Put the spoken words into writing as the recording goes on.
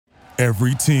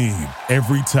Every team,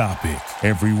 every topic,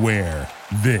 everywhere.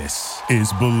 This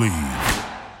is Believe.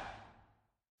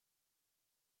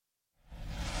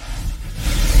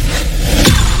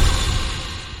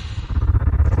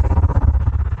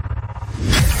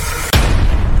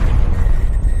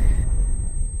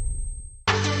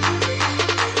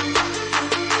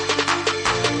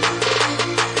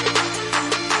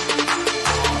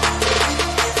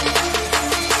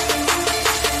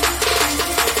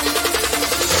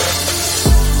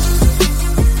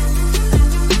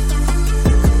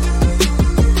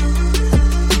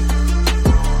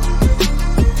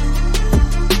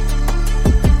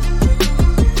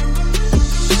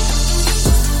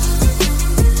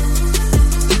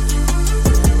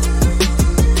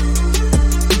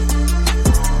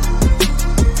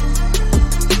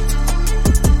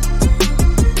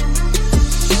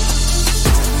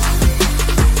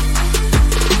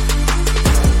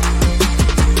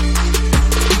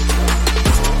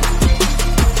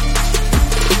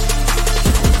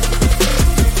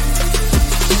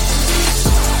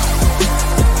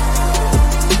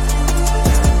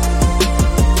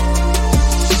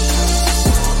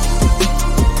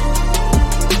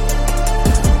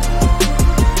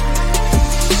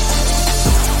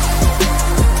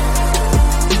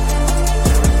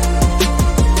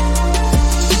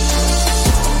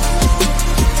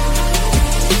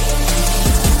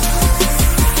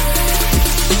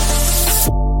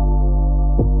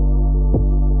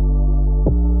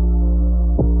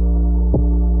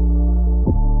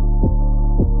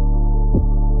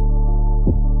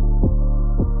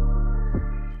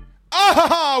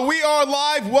 We are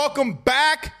live. Welcome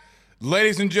back.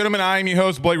 Ladies and gentlemen, I am your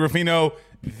host, Blake Ruffino.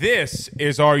 This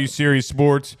is Are You Serious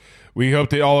Sports. We hope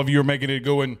that all of you are making it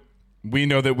go, and we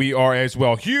know that we are as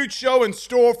well. Huge show in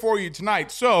store for you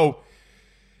tonight. So,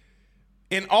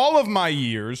 in all of my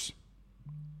years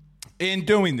in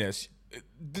doing this,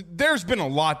 there's been a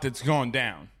lot that's gone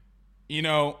down. You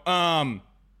know, a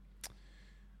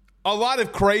lot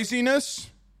of craziness.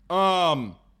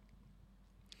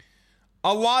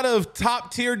 A lot of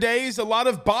top-tier days, a lot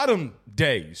of bottom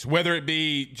days, whether it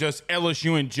be just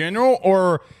LSU in general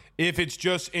or if it's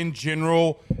just in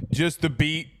general, just the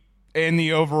beat and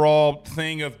the overall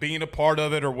thing of being a part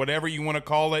of it or whatever you want to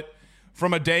call it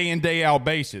from a day-in, day-out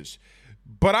basis.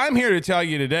 But I'm here to tell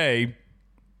you today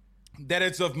that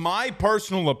it's of my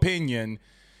personal opinion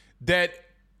that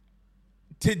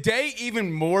today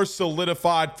even more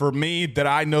solidified for me that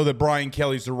I know that Brian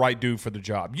Kelly's the right dude for the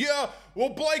job. Yeah, well,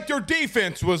 Blake, their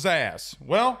defense was ass.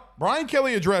 Well, Brian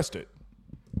Kelly addressed it.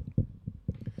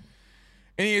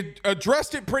 And he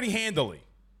addressed it pretty handily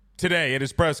today at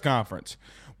his press conference.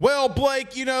 Well,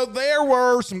 Blake, you know, there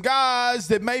were some guys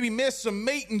that maybe missed some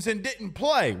meetings and didn't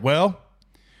play. Well,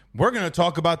 we're going to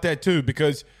talk about that too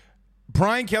because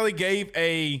Brian Kelly gave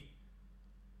a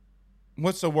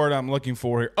what's the word I'm looking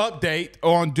for here? Update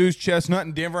on Deuce Chestnut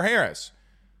and Denver Harris.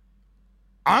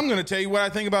 I'm going to tell you what I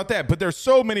think about that. But there's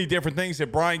so many different things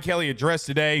that Brian Kelly addressed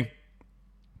today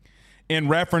in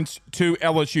reference to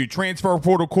LSU. Transfer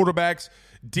portal quarterbacks,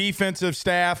 defensive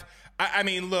staff. I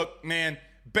mean, look, man,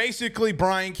 basically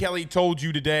Brian Kelly told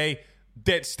you today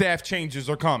that staff changes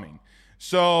are coming.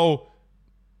 So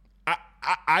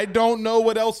I don't know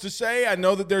what else to say. I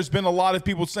know that there's been a lot of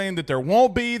people saying that there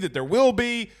won't be, that there will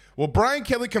be. Well, Brian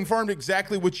Kelly confirmed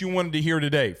exactly what you wanted to hear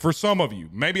today. For some of you,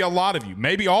 maybe a lot of you,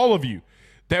 maybe all of you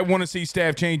that want to see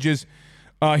staff changes,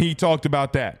 he talked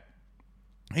about that.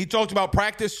 He talked about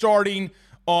practice starting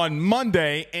on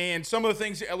Monday and some of the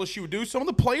things that LSU would do, some of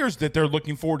the players that they're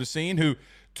looking forward to seeing who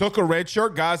took a red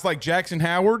shirt, guys like Jackson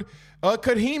Howard.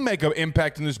 Could he make an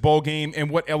impact in this bowl game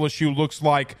and what LSU looks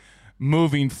like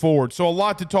moving forward? So a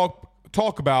lot to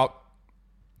talk about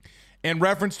in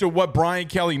reference to what Brian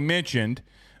Kelly mentioned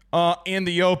in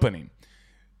the opening.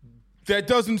 That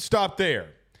doesn't stop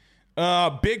there.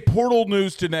 Big portal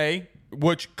news today,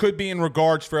 which could be in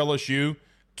regards for LSU.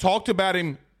 Talked about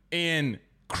him in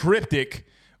cryptic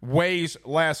ways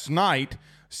last night,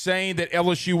 saying that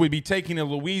LSU would be taking a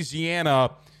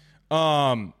Louisiana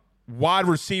wide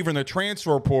receiver in the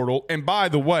transfer portal. And by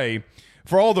the way,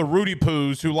 for all the Rudy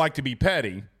Poos who like to be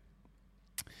petty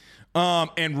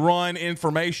and run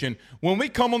information, when we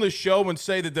come on the show and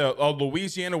say that the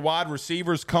Louisiana wide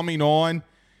receivers coming on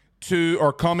to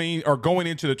or going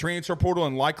into the transfer portal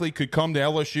and likely could come to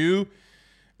LSU,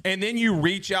 and then you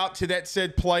reach out to that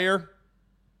said player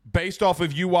based off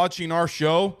of you watching our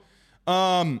show,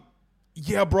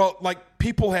 yeah, bro, like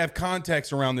people have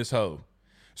context around this hoe.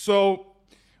 So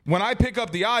when I pick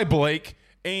up the eye, Blake,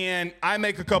 and I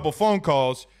make a couple phone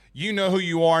calls, you know who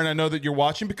you are, and I know that you're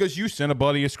watching because you sent a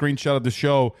buddy a screenshot of the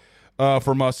show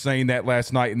from us saying that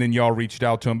last night, and then y'all reached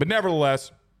out to him. But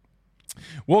nevertheless,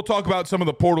 we'll talk about some of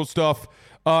the portal stuff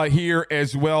here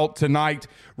as well tonight.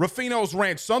 Ruffino's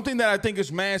rant, something that I think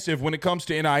is massive when it comes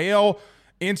to NIL.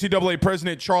 NCAA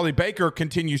President Charlie Baker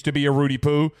continues to be a Rudy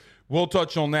Poo. We'll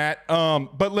touch on that.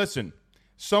 But listen,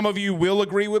 some of you will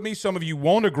agree with me. Some of you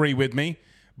won't agree with me.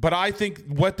 But I think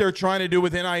what they're trying to do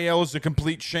with NIL is a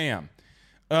complete sham.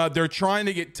 They're trying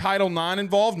to get Title IX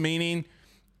involved, meaning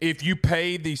if you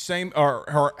pay the same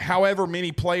or however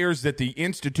many players that the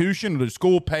institution or the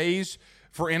school pays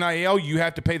for NIL, you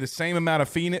have to pay the same amount of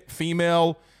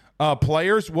female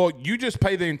players. Well, you just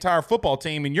pay the entire football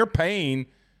team, and you're paying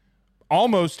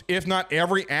almost, if not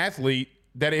every athlete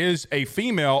that is a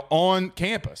female on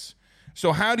campus.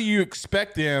 So how do you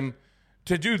expect them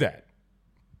to do that?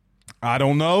 I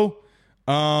don't know.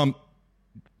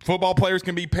 Football players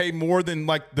can be paid more than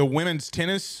like the women's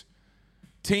tennis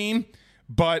team,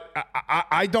 but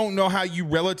I don't know how you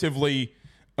relatively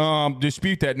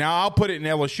dispute that. Now, I'll put it in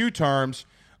LSU terms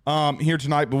here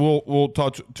tonight, but we'll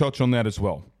touch on that as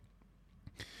well.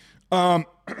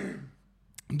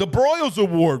 The Broyles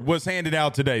Award was handed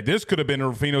out today. This could have been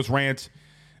Ruffino's rant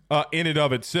in and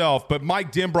of itself, but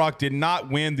Mike Denbrock did not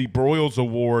win the Broyles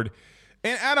Award,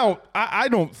 and I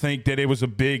don't think that it was a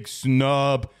big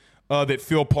snub that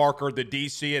Phil Parker, the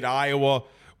DC at Iowa,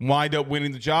 wind up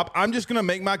winning the job. I'm just going to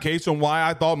make my case on why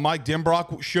I thought Mike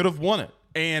Denbrock should have won it,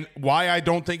 and why I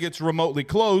don't think it's remotely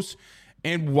close,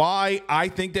 and why I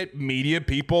think that media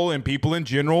people and people in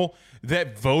general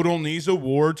that vote on these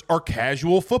awards are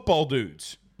casual football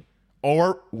dudes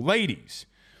or ladies.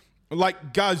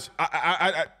 Like, guys,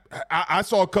 I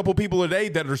saw a couple people today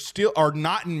that are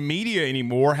not in media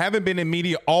anymore, haven't been in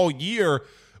media all year,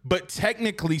 but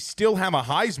technically still have a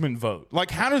Heisman vote.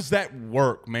 Like, how does that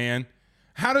work, man?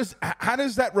 How does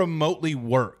that remotely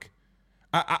work?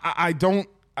 I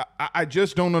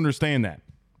just don't understand that.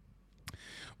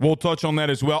 We'll touch on that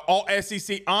as well. All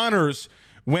SEC honors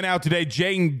went out today.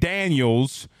 Jayden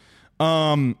Daniels,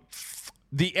 the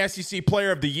SEC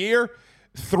Player of the Year.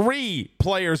 3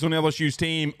 players on LSU's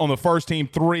team on the first team,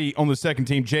 3 on the second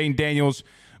team. Jayden Daniels,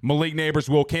 Malik Neighbors,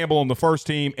 Will Campbell on the first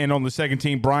team, and on the second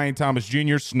team, Brian Thomas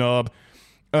Jr., snub.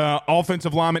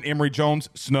 Offensive lineman Emory Jones,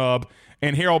 snub.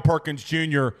 And Harold Perkins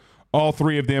Jr., all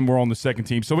 3 of them were on the second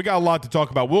team. So we got a lot to talk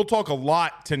about. We'll talk a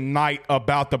lot tonight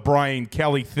about the Brian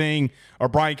Kelly thing, or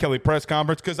Brian Kelly press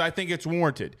conference, because I think it's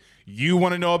warranted. You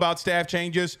want to know about staff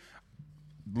changes?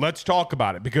 Let's talk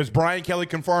about it, because Brian Kelly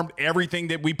confirmed everything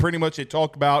that we pretty much had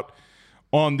talked about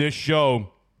on this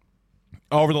show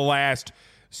over the last,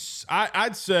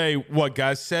 I'd say, what,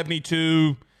 guys,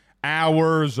 72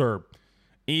 hours or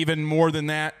even more than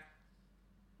that,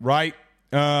 right?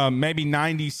 Maybe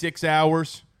 96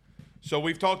 hours. So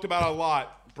we've talked about a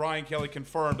lot. Brian Kelly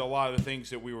confirmed a lot of the things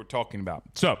that we were talking about.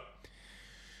 So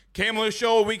came on the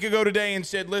show a week ago today and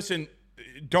said, listen,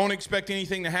 don't expect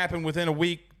anything to happen within a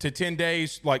week to 10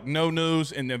 days, like no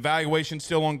news, and the evaluation's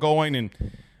still ongoing. And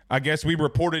I guess we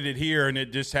reported it here, and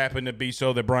it just happened to be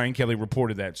so that Brian Kelly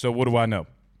reported that. So what do I know?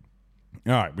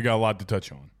 All right, we got a lot to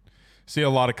touch on. See a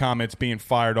lot of comments being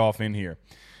fired off in here.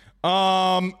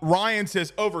 Ryan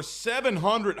says over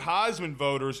 700 Heisman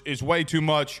voters is way too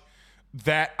much.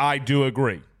 That I do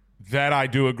agree.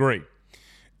 LSU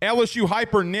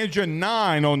Hyper Ninja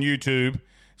 9 on YouTube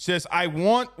says, I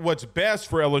want what's best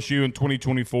for LSU in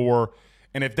 2024,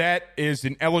 and if that is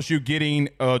an LSU getting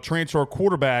a transfer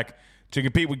quarterback to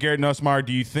compete with Garrett Nussmeier,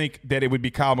 do you think that it would be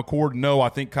Kyle McCord? No, I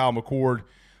think Kyle McCord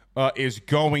is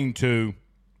going to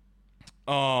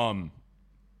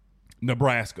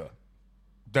Nebraska.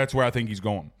 That's where I think he's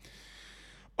going.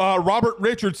 Robert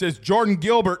Richards says Jordan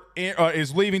Gilbert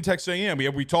is leaving Texas A&M.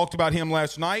 We talked about him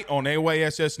last night on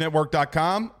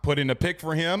AOASSnetwork.com, put in a pick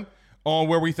for him on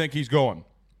where we think he's going.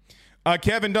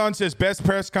 Kevin Dunn says, best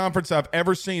press conference I've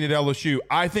ever seen at LSU.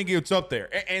 I think it's up there.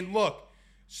 And look,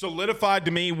 solidified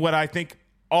to me what I think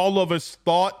all of us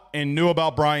thought and knew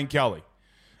about Brian Kelly.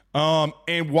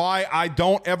 And why I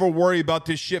don't ever worry about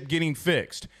this ship getting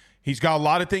fixed. He's got a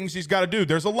lot of things he's got to do.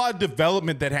 There's a lot of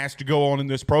development that has to go on in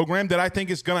this program that I think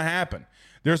is going to happen.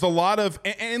 There's a lot of –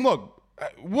 and look,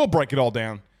 we'll break it all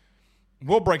down.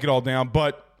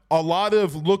 But a lot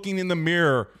of looking in the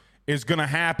mirror is going to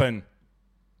happen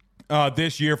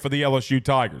this year for the LSU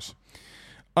Tigers.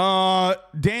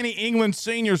 Danny England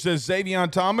Sr. says Xavier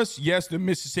Thomas, yes, the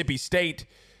Mississippi State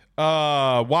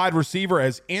wide receiver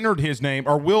has entered his name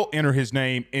or will enter his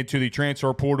name into the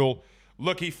transfer portal.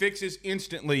 Look, he fixes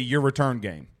instantly your return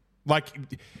game. Like,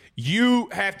 you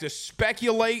have to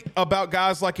speculate about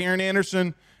guys like Aaron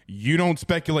Anderson. You don't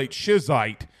speculate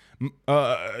Shizite,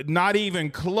 not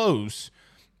even close.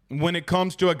 when it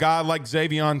comes to a guy like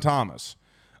Xavier Thomas.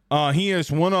 He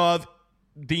is one of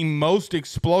the most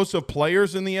explosive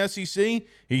players in the SEC.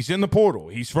 He's in the portal.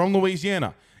 He's from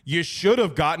Louisiana. You should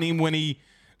have gotten him when he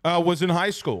was in high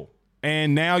school.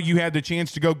 And now you had the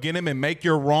chance to go get him and make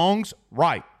your wrongs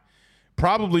right.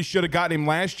 Probably should have gotten him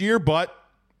last year, but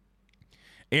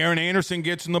Aaron Anderson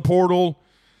gets in the portal.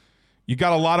 You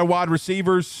got a lot of wide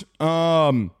receivers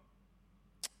from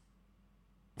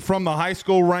the high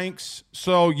school ranks.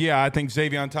 So, yeah, I think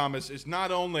Xavier Thomas is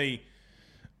not only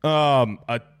I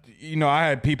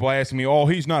had people asking me, oh,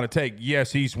 he's not a take.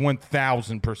 Yes, he's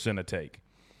 1,000% a take.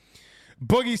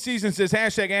 Boogie Season says,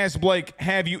 hashtag Ask Blake,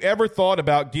 have you ever thought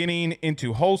about getting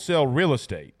into wholesale real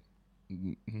estate?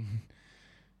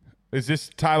 Is this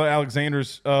Tyler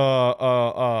Alexander's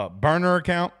burner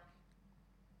account?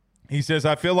 He says,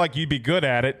 I feel like you'd be good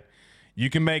at it.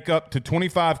 You can make up to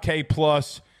 $25K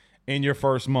plus in your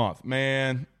first month.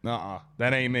 Man,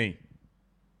 that ain't me.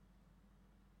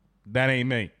 That ain't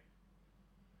me.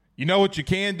 You know what you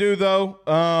can do, though,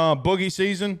 Boogie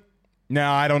Season?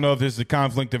 Now, I don't know if this is a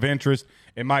conflict of interest.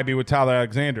 It might be with Tyler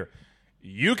Alexander.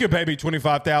 You can pay me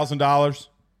 $25,000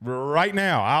 right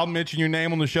now. I'll mention your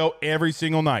name on the show every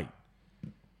single night.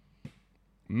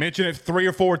 Mention it 3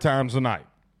 or 4 times a night.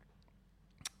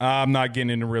 I'm not getting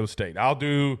into real estate. I'll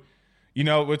do,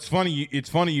 it's funny. It's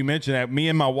funny you mentioned that. Me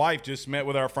and my wife just met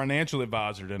with our financial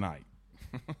advisor tonight.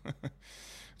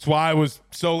 That's why I was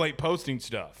so late posting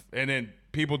stuff. And then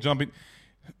people jumping.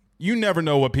 You never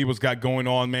know what people's got going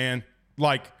on, man.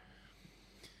 Like,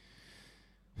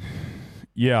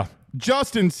 yeah.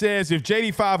 Justin says, if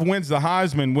JD5 wins the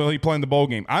Heisman, will he play in the bowl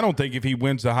game? I don't think if he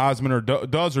wins the Heisman or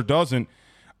does or doesn't,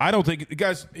 I don't think –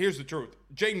 guys, here's the truth.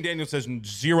 Jaden Daniels has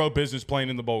zero business playing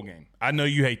in the bowl game. I know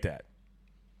you hate that.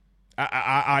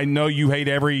 I know you hate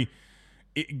every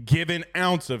given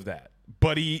ounce of that.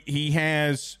 But he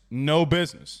has no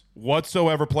business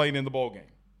whatsoever playing in the bowl game.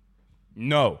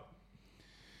 No.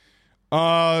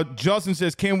 Justin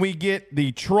says, can we get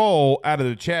the troll out of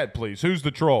the chat, please? Who's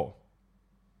the troll?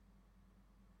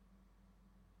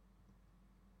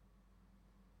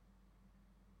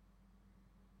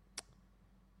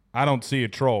 I don't see a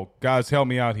troll. Guys, help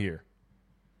me out here.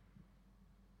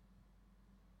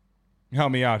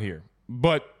 Help me out here.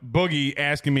 But Boogie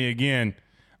asking me again,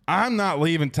 I'm not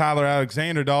leaving Tyler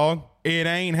Alexander, dog. It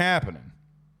ain't happening.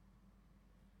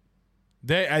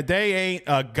 They ain't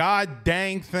a god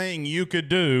dang thing you could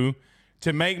do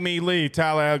to make me leave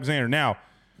Tyler Alexander. Now,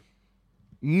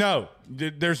 no,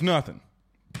 there's nothing.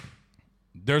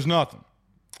 There's nothing.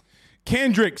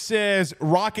 Kendrick says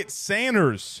Rocket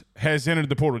Sanders has entered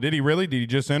the portal. Did he really? Did he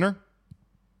just enter?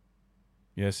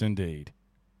 Yes, indeed.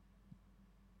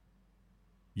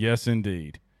 Yes,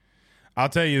 indeed. I'll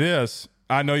tell you this.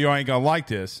 I know you ain't going to like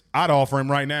this. I'd offer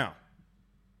him right now.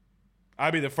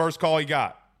 I'd be the first call he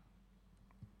got.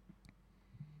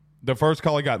 The first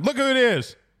call he got. Look who it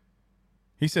is.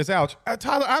 He says, ouch.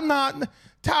 Tyler, I'm not.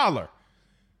 Tyler,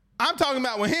 I'm talking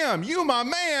about with him. You my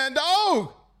man, dog.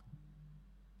 Oh,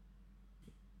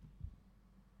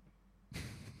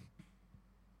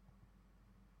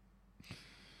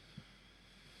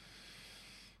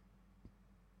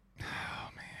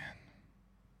 man.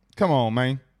 Come on,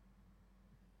 man.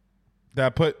 Did I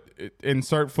put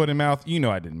insert foot in mouth? You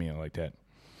know I didn't mean it like that.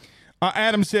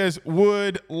 Adam says,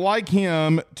 would like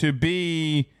him to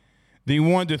be the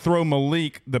one to throw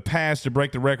Malik the pass to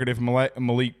break the record if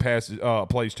Malik passes,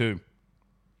 plays too.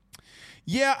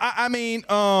 Yeah, I mean,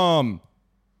 I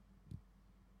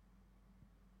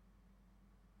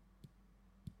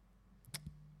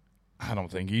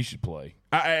don't think he should play.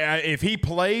 If he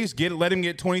plays, let him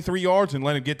get 23 yards and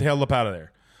let him get the hell up out of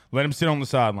there. Let him sit on the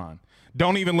sideline.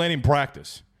 Don't even let him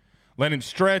practice. Let him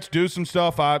stretch, do some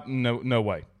stuff. No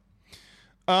way.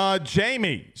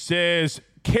 Jamie says,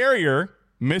 Carrier,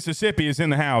 Mississippi is in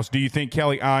the house. Do you think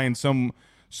Kelly eyeing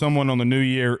someone on the New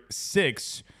Year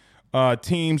 6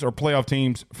 teams or playoff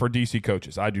teams for DC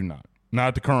coaches? I do not. Not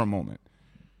at the current moment.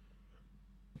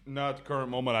 Not at the current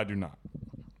moment, I do not.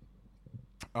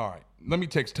 All right. Let me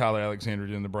text Tyler Alexander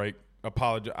during the break.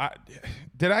 Apologize.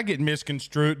 Did I get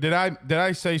misconstrued? Did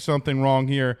I say something wrong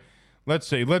here? Let's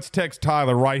see. Let's text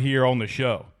Tyler right here on the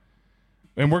show.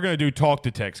 And we're going to do talk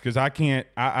to text because I can't,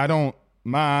 I don't,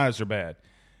 my eyes are bad.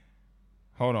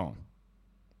 Hold on.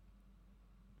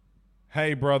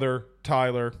 Hey, brother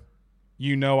Tyler,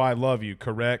 you know I love you,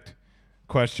 correct?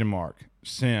 Question mark.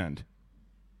 Send.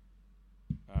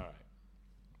 All right.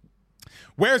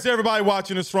 Where's everybody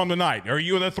watching us from tonight? Are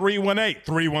you in the 318?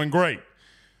 3-1 great.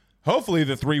 Hopefully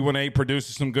the 318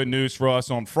 produces some good news for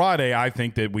us on Friday. I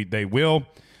think that they will.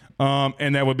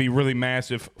 And that would be really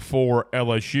massive for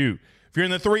LSU. If you're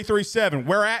in the 337,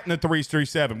 we're at in the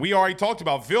 337. We already talked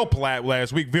about Ville Platte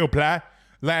last week.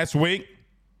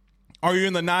 Are you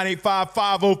in the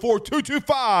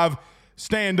 985-504-225?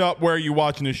 Stand up where you're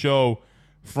watching the show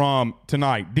from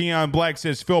tonight. Dion Black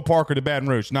says Phil Parker to Baton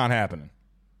Rouge. Not happening.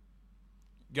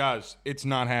 Guys, it's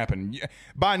not happening.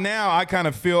 By now, I kind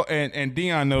of feel, and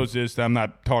Dion knows this, that I'm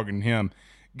not targeting him.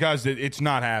 Guys, it's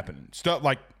not happening. Stuff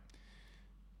like,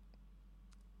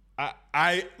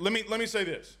 let me say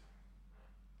this.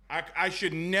 I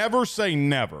should never say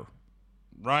never,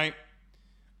 right?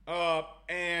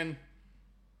 And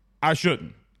I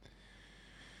shouldn't.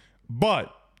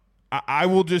 But I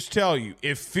will just tell you,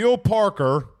 if Phil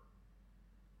Parker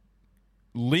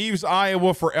leaves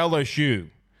Iowa for LSU,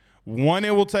 one,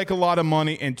 it will take a lot of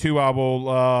money, and two, I will,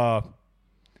 I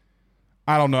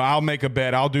don't know, I'll make a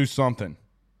bet. I'll do something.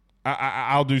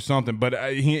 I'll do something,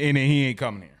 but he ain't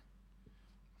coming here.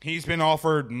 He's been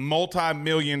offered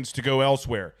multi-millions to go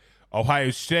elsewhere. Ohio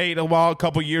State a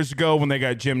couple years ago when they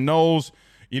got Jim Knowles,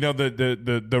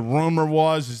 the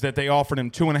rumor is that they offered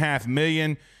him $2.5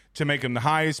 million to make him the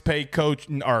highest paid coach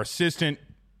or assistant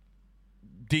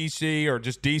DC or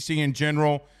just DC in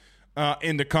general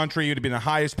in the country. He would have been the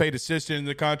highest paid assistant in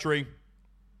the country.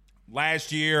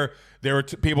 Last year, there were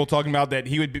people talking about that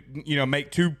he would be,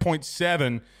 make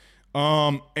 2.7,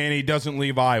 and he doesn't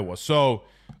leave Iowa. So,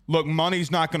 look,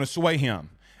 money's not going to sway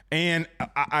him. And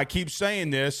I keep saying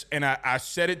this, and I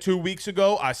said it 2 weeks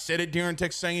ago. I said it during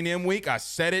Texas A&M week. I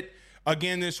said it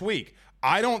again this week.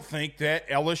 I don't think that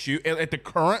LSU, at the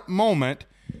current moment,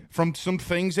 from some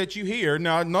things that you hear,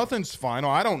 now nothing's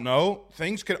final. I don't know.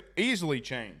 Things could easily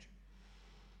change.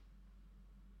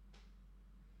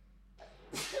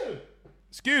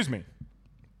 Excuse me.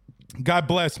 God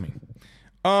bless me.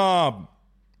 I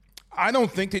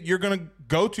don't think that you're going to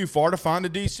go too far to find a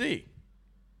DC.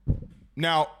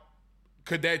 Now,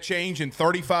 could that change in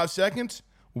 35 seconds?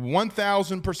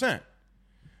 1,000%.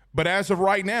 But as of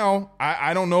right now,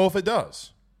 I don't know if it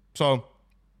does. So,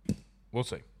 we'll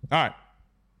see. All right.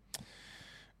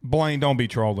 Blaine, don't be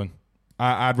trolling.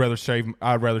 I'd rather shave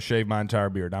my entire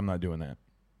beard. I'm not doing that.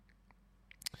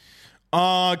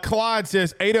 Clyde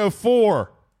says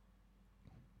 804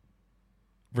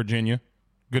 Virginia.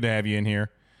 Good to have you in here.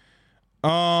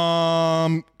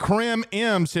 Krim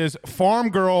M says Farm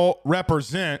Girl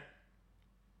represent.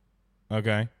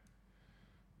 Okay.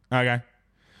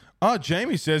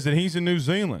 Jamie says that he's in New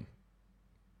Zealand.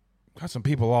 Got some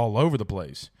people all over the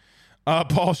place.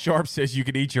 Paul Sharp says you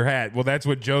could eat your hat. Well, that's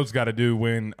what Joe's got to do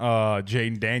when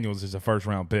Jaden Daniels is a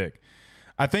first-round pick.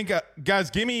 I think,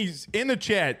 guys, give me in the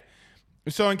chat.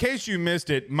 So in case you missed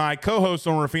it, my co-hosts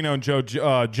on Rufino and Joe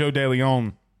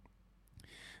DeLeon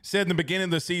said in the beginning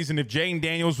of the season if Jaden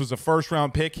Daniels was a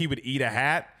first-round pick, he would eat a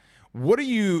hat. What are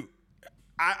you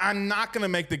 – I'm not going to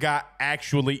make the guy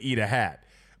actually eat a hat,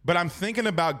 but I'm thinking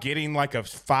about getting like a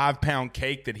 5-pound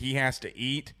cake that he has to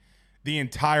eat the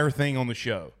entire thing on the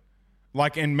show,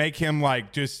 like, and make him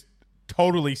like just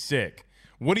totally sick.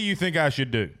 What do you think I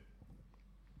should do?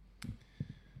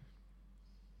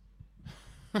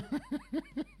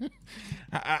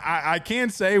 I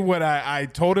can't say what I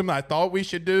told him I thought we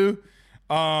should do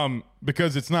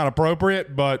because it's not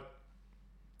appropriate, but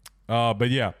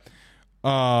yeah,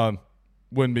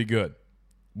 wouldn't be good.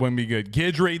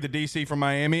 Guidry, the DC from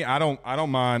Miami, I don't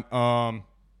mind.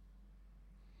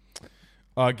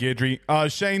 Guidry.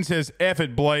 Shane says, F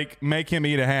it, Blake, make him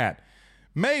eat a hat.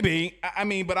 Maybe,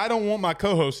 but I don't want my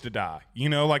co-host to die.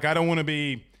 Like I don't want to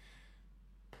be,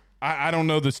 I don't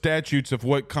know the statutes of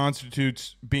what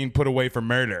constitutes being put away for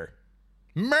murder.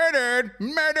 Murdered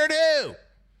who?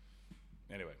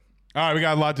 Anyway. All right, we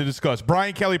got a lot to discuss.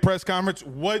 Brian Kelly press conference.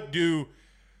 What do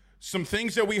some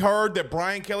things that we heard that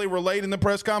Brian Kelly relayed in the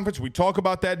press conference? We talk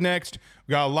about that next.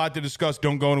 We got a lot to discuss.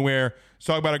 Don't go anywhere. Let's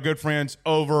talk about our good friends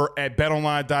over at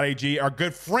betonline.ag. Our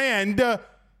good friend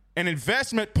and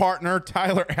investment partner,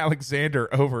 Tyler Alexander,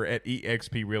 over at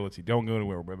eXp Realty. Don't go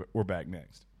anywhere. We're back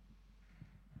next.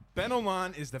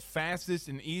 BetOnline is the fastest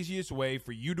and easiest way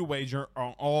for you to wager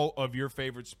on all of your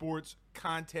favorite sports,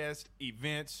 contests,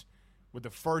 events with the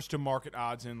first-to-market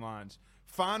odds and lines.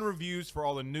 Find reviews for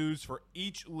all the news for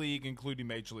each league, including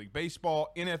Major League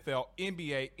Baseball, NFL,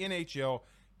 NBA, NHL,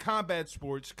 combat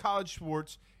sports, college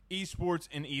sports, esports,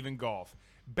 and even golf.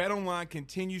 BetOnline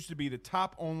continues to be the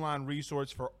top online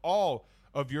resource for all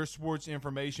of your sports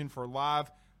information for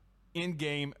live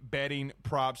in-game betting,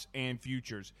 props, and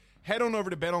futures. Head on over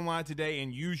to BetOnline today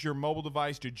and use your mobile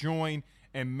device to join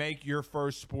and make your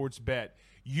first sports bet.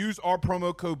 Use our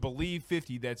promo code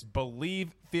BELIEVE50, that's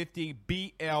BELIEVE50,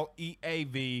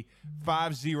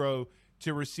 BLEAV50,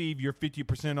 to receive your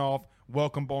 50% off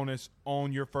welcome bonus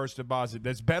on your first deposit.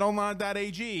 That's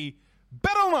betonline.ag.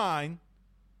 Betonline.ag.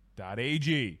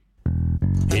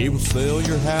 He will sell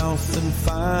your house and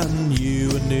find you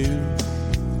a new.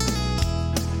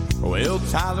 Well,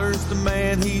 Tyler's the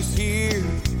man, he's here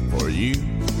for you.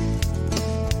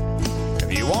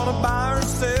 If you want to buy or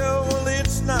sell, well,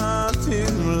 it's not too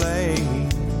late.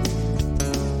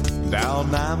 Dial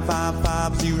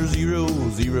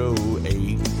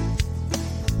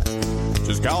 955-0008.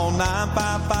 Just call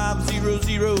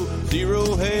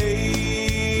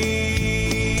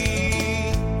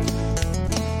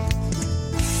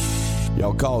 955-0008.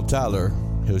 Y'all call Tyler,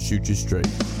 he'll shoot you straight.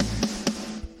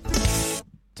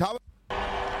 Tyler,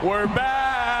 we're back.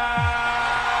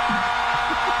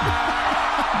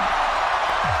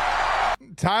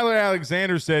 Tyler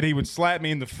Alexander said he would slap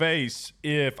me in the face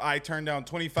if I turned down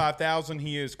 $25,000.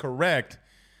 He is correct.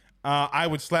 I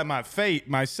would slap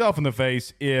myself in the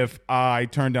face if I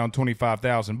turned down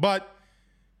 $25,000. But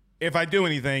if I do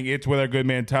anything, it's with our good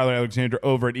man Tyler Alexander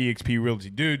over at eXp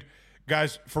Realty. Dude,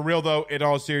 guys, for real though, in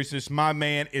all seriousness, my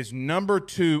man is number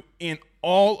 2 in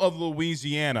all of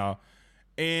Louisiana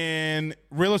in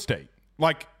real estate.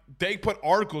 Like, they put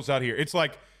articles out here. It's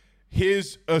like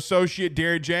his associate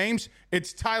Derek James,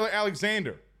 it's Tyler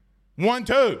Alexander. 1,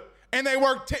 2. And they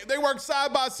work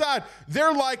side by side.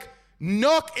 They're like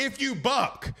Nuck if you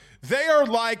buck. They are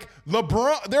like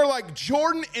LeBron. They're like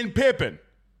Jordan and Pippen.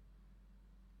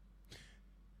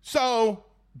 So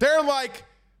they're like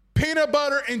peanut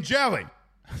butter and jelly.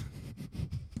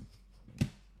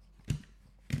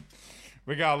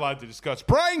 We got a lot to discuss.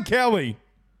 Brian Kelly.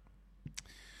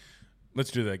 Let's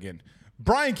do that again.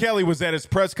 Brian Kelly was at his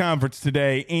press conference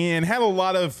today and had a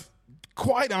lot of,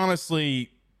 quite honestly,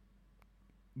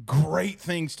 great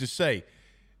things to say.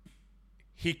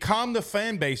 He calmed the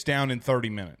fan base down in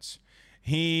 30 minutes.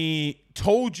 He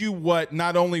told you what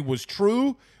not only was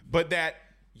true, but that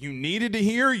you needed to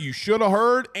hear, you should have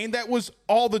heard, and that was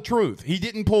all the truth. He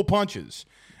didn't pull punches.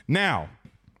 Now,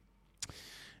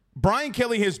 Brian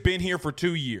Kelly has been here for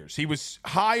 2 years. He was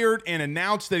hired and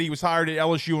announced that he was hired at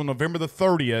LSU on November the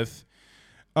 30th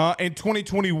in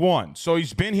 2021. So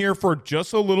he's been here for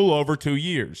just a little over 2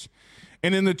 years.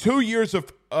 And in the 2 years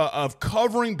of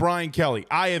covering Brian Kelly,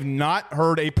 I have not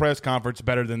heard a press conference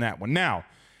better than that one. Now,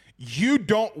 you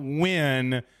don't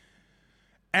win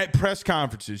at press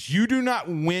conferences. You do not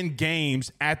win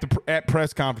games at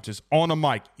press conferences on a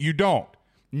mic. You don't.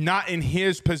 Not in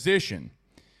his position.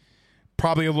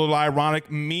 Probably a little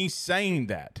ironic me saying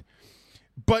that.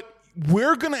 But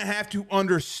we're going to have to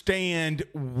understand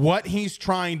what he's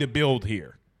trying to build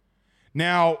here.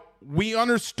 Now, we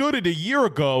understood it a year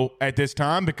ago at this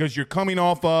time because you're coming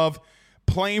off of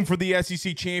playing for the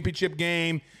SEC championship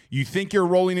game. You think you're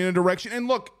rolling in a direction. And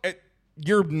look,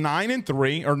 you're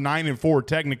 9-3 or 9-4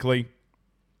 technically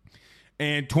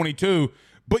and 22,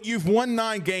 but you've won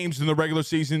 9 games in the regular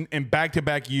season in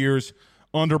back-to-back years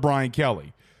under Brian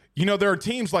Kelly. You know, there are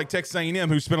teams like Texas A&M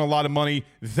who spend a lot of money.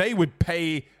 They would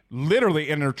pay literally,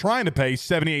 and they're trying to pay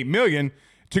 $78 million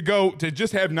to go to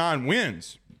just have 9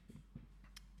 wins.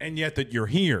 And yet that you're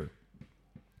here.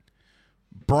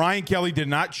 Brian Kelly did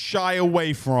not shy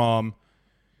away from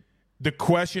the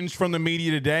questions from the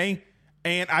media today.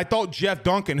 And I thought Jeff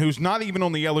Duncan, who's not even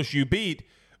on the LSU beat,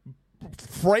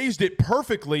 phrased it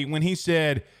perfectly when he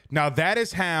said, now that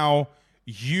is how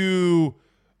you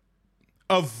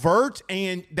avert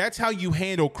and that's how you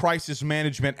handle crisis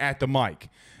management at the mic.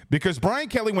 Because Brian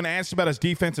Kelly, when asked about his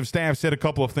defensive staff, said a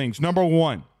couple of things. Number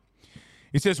one,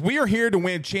 he says, we are here to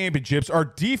win championships. Our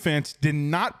defense did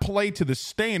not play to the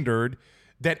standard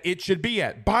that it should be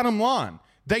at. Bottom line,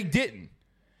 they didn't.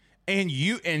 And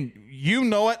you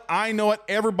know it, I know it,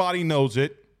 everybody knows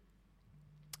it.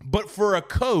 But for a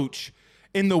coach,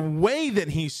 in the way that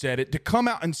he said it, to come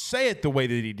out and say it the way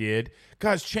that he did,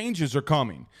 guys, changes are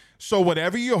coming. So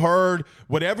whatever you heard,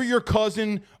 whatever your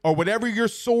cousin or whatever your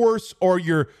source or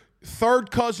your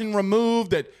third cousin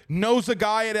removed that knows a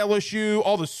guy at LSU,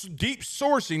 all the deep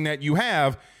sourcing that you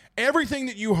have, everything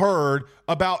that you heard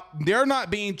about there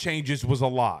not being changes was a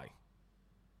lie.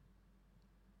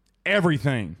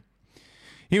 Everything.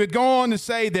 He would go on to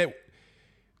say that,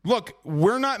 look,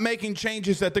 we're not making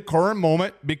changes at the current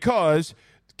moment because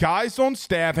guys on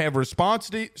staff have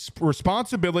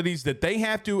responsibilities that they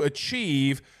have to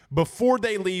achieve before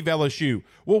they leave LSU.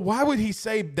 Well, why would he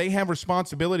say they have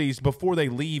responsibilities before they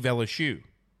leave LSU?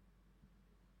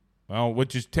 Well, which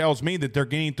just tells me that they're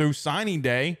getting through signing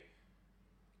day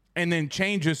and then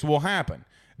changes will happen.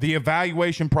 The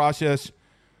evaluation process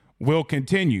will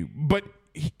continue. But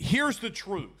here's the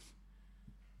truth.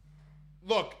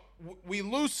 Look, we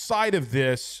lose sight of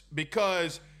this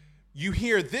because You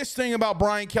hear this thing about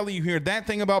Brian Kelly, you hear that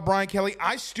thing about Brian Kelly.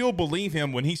 I still believe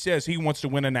him when he says he wants to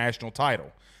win a national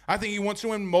title. I think he wants to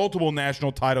win multiple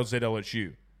national titles at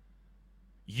LSU.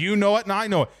 You know it, and I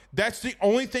know it. That's the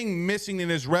only thing missing in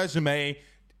his resume,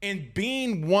 and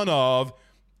being one of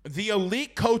the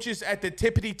elite coaches at the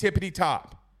tippity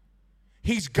top.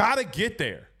 He's got to get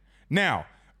there. Now,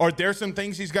 are there some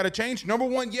things he's got to change? Number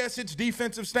one, yes, it's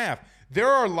defensive staff. There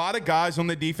are a lot of guys on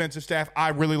the defensive staff I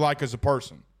really like as a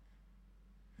person.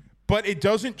 But it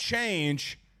doesn't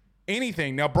change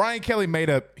anything. Now, Brian Kelly made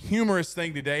a humorous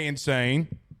thing today in saying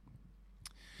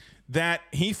that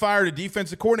he fired a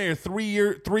defensive coordinator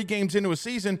 3 games into a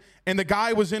season, and the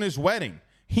guy was in his wedding.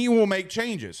 He will make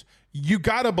changes. You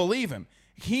got to believe him.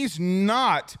 He's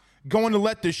not going to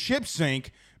let the ship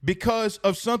sink because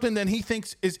of something that he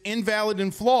thinks is invalid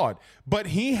and flawed. But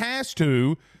he has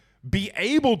to be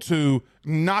able to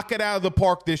knock it out of the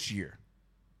park this year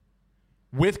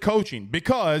with coaching,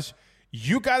 because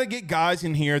you got to get guys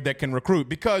in here that can recruit,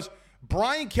 because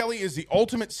Brian Kelly is the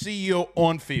ultimate CEO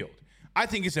on field. I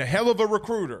think he's a hell of a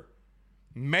recruiter.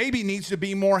 Maybe needs to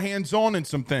be more hands-on in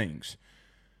some things.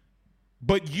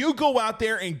 But you go out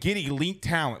there and get elite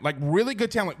talent, like really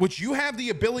good talent, which you have the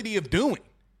ability of doing.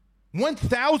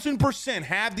 1,000%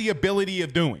 have the ability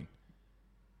of doing.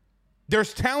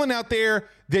 There's talent out there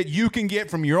that you can get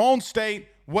from your own state,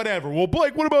 whatever. Well,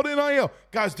 Blake, what about NIL?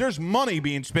 Guys, there's money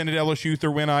being spent at LSU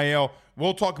through NIL.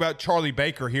 We'll talk about Charlie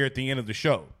Baker here at the end of the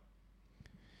show.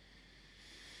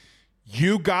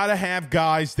 You got to have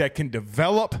guys that can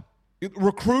develop.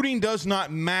 Recruiting does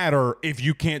not matter if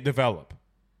you can't develop.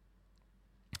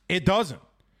 It doesn't.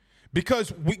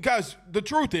 Because, guys, the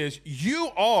truth is, you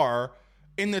are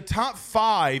in the top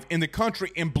 5 in the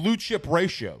country in blue chip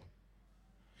ratio.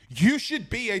 You should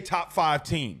be a top 5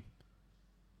 team.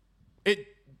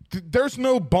 There's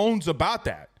no bones about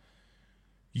that.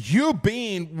 You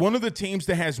being one of the teams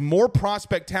that has more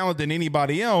prospect talent than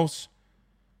anybody else,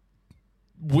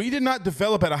 we did not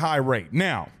develop at a high rate.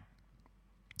 Now,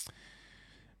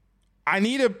 I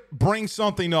need to bring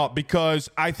something up because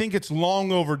I think it's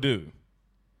long overdue.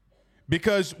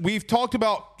 Because we've talked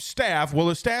about staff. Well,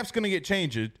 the staff's going to get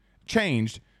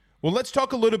changed. Well, let's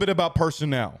talk a little bit about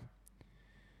personnel.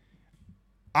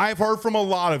 I've heard from a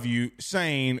lot of you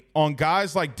saying on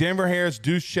guys like Denver Harris,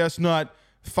 Deuce Chestnut,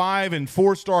 5- and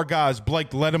 4-star guys,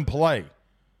 Blake, let them play.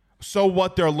 So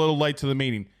what? They're a little late to the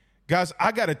meeting. Guys,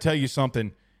 I got to tell you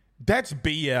something. That's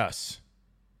BS.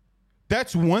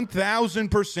 That's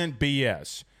 1,000%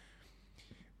 BS.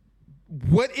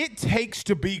 What it takes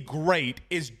to be great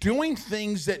is doing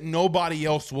things that nobody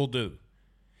else will do.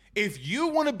 If you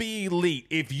want to be elite,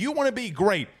 if you want to be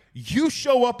great, you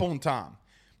show up on time.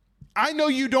 I know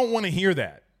you don't want to hear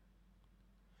that.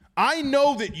 I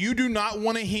know that you do not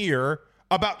want to hear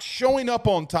about showing up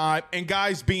on time and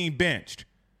guys being benched.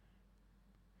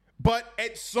 But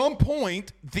at some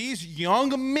point, these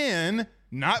young men,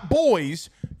 not boys,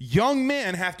 young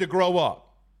men have to grow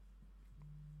up.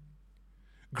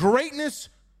 Greatness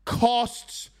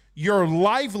costs your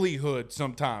livelihood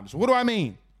sometimes. What do I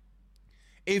mean?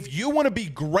 If you want to be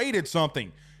great at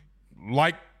something,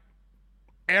 like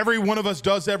every one of us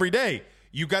does every day,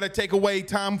 you got to take away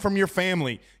time from your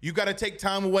family. You got to take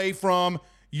time away from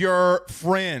your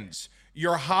friends,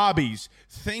 your hobbies,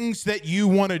 things that you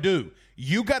want to do.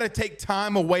 You got to take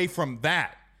time away from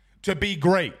that to be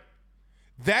great.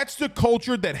 That's the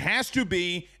culture that has to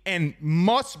be and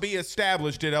must be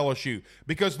established at LSU.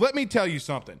 Because let me tell you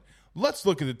something. Let's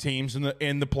look at the teams in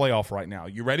the playoff right now.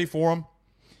 You ready for them?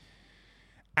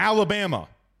 Alabama,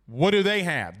 what do they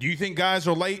have? Do you think guys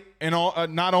are late and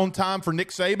not on time for Nick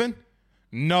Saban?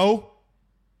 No.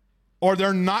 Or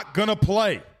they're not going to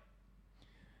play.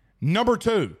 Number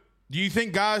 2, do you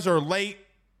think guys are late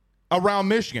around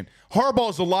Michigan?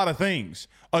 Harbaugh's a lot of things.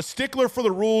 A stickler for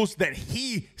the rules that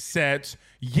he sets,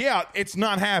 yeah, it's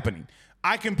not happening.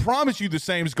 I can promise you the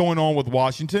same is going on with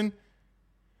Washington.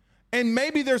 And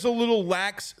maybe there's a little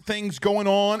lax things going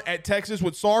on at Texas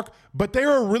with Sark, but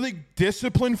they're a really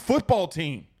disciplined football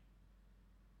team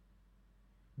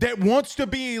that wants to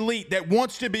be elite, that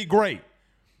wants to be great.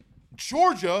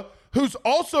 Georgia, who's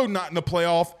also not in the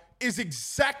playoff, is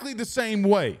exactly the same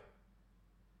way.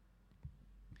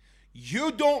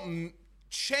 You don't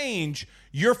change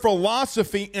your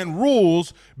philosophy and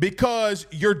rules because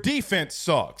your defense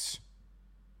sucks.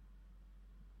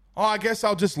 Oh, I guess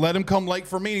I'll just let him come late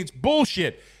for meetings.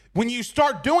 Bullshit. When you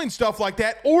start doing stuff like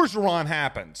that, Orgeron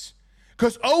happens.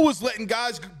 Because O was letting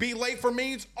guys be late for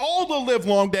meetings all the live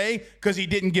long day because he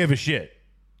didn't give a shit.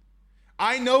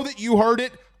 I know that you heard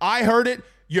it. I heard it.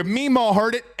 Your Meemaw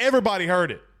heard it. Everybody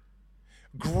heard it.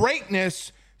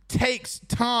 Greatness takes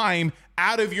time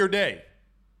out of your day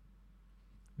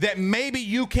that maybe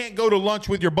you can't go to lunch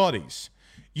with your buddies.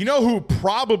 You know who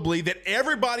probably that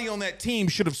everybody on that team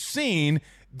should have seen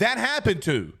that happen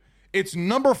to? It's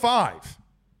number 5.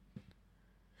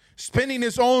 Spending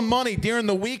his own money during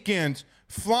the weekends,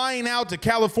 flying out to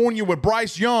California with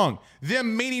Bryce Young,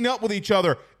 them meeting up with each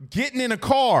other, getting in a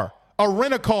car, a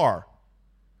rent-a-car,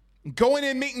 going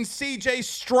and meeting C.J.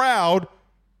 Stroud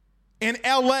in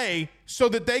L.A. so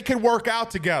that they could work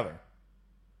out together.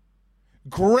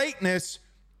 Greatness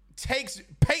takes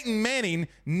 – Peyton Manning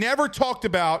never talked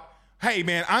about, hey,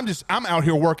 man, I'm out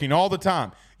here working all the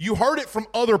time. You heard it from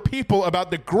other people about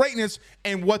the greatness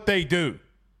and what they do.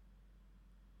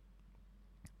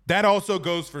 That also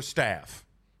goes for staff.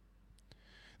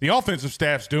 The offensive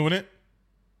staff's doing it.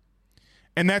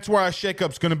 And that's where our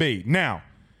shakeup's going to be. Now,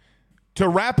 to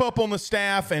wrap up on the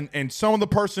staff and some of the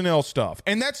personnel stuff,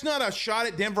 and that's not a shot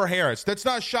at Denver Harris. That's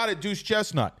not a shot at Deuce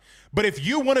Chestnut. But if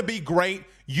you want to be great,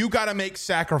 you got to make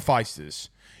sacrifices.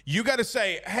 You got to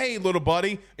say, hey, little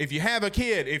buddy, if you have a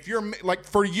kid, if you're like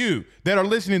for you that are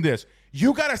listening to this,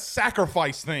 you got to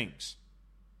sacrifice things.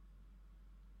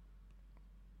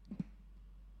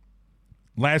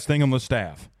 Last thing on the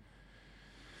staff.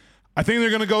 I think they're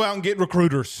going to go out and get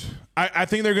recruiters. I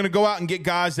think they're going to go out and get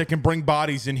guys that can bring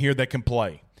bodies in here that can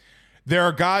play. There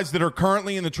are guys that are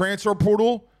currently in the transfer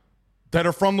portal that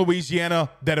are from Louisiana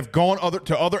that have gone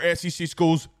to other SEC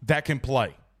schools that can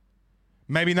play.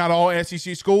 Maybe not all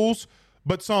SEC schools,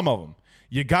 but some of them.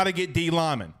 You got to get D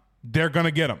linemen. They're going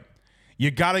to get them.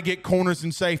 You got to get corners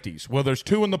and safeties. Well, there's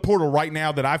 2 in the portal right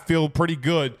now that I feel pretty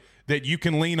good that you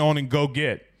can lean on and go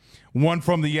get. One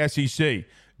from the SEC.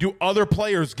 Do other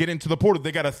players get into the portal?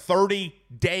 They got a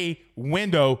 30-day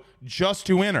window just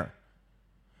to enter.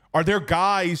 Are there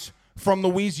guys from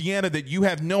Louisiana that you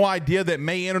have no idea that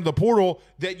may enter the portal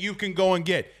that you can go and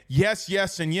get? Yes,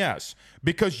 yes, and yes.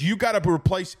 Because you got to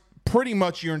replace pretty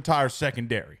much your entire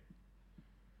secondary.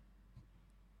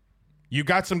 You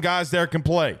got some guys there can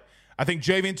play. I think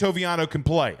Javian Toviano can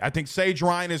play. I think Sage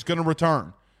Ryan is going to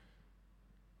return.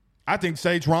 I think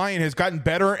Sage Ryan has gotten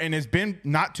better and has been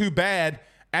not too bad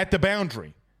at the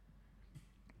boundary.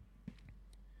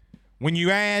 When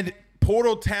you add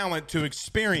portal talent to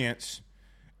experience,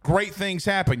 great things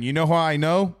happen. You know how I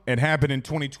know? It happened in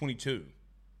 2022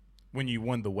 when you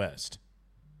won the West.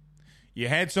 You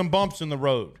had some bumps in the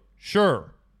road,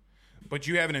 sure, but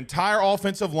you have an entire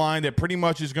offensive line that pretty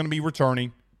much is going to be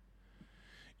returning.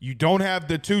 You don't have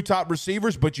the 2 top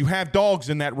receivers, but you have dogs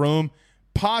in that room.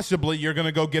 Possibly you're going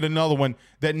to go get another one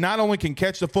that not only can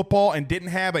catch the football and didn't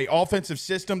have an offensive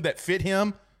system that fit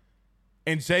him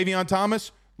and Xavier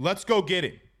Thomas. Let's go get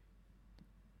him.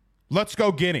 Let's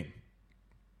go get him.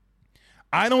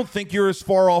 I don't think you're as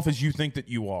far off as you think that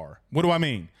you are. What do I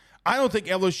mean? I don't think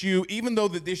LSU, even though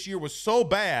that this year was so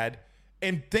bad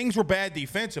and things were bad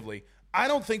defensively, I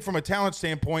don't think from a talent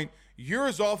standpoint you're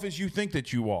as off as you think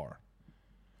that you are.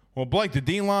 Well, Blake, the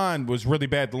D-line was really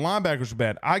bad. The linebackers were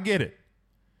bad. I get it.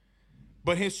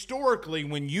 But historically,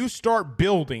 when you start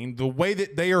building the way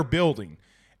that they are building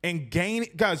and gain,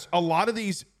 guys, a lot of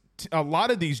these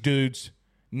dudes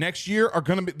next year are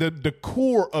going to be the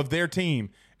core of their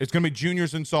team is going to be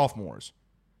juniors and sophomores.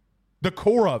 The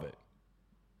core of it.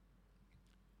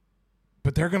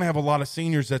 But they're going to have a lot of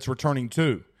seniors that's returning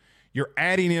too. You're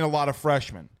adding in a lot of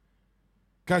freshmen.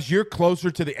 Guys, you're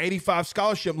closer to the 85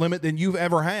 scholarship limit than you've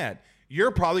ever had.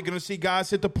 You're probably going to see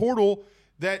guys hit the portal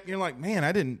that you're like, man,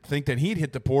 I didn't think that he'd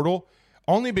hit the portal.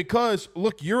 Only because,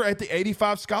 look, you're at the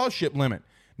 85 scholarship limit.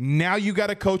 Now you got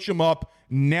to coach them up.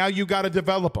 Now you got to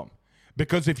develop them.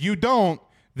 Because if you don't,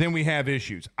 then we have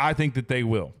issues. I think that they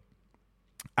will.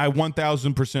 I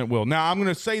 1,000% will. Now, I'm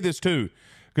going to say this too,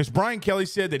 because Brian Kelly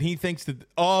said that he thinks that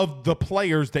of the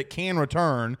players that can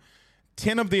return,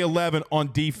 10 of the 11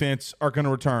 on defense are going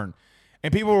to return.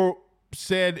 And people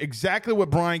said exactly what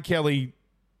Brian Kelly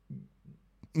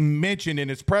mentioned in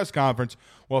his press conference.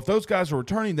 Well, if those guys are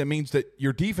returning, that means that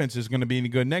your defense is going to be any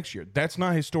good next year. That's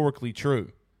not historically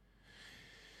true.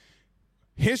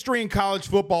 History in college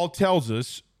football tells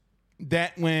us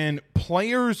that when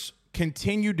players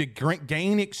continue to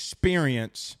gain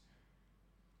experience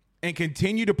and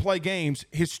continue to play games,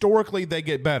 historically they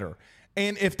get better.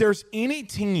 And if there's any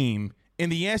team in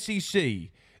the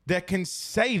SEC that can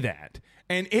say that,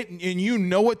 and you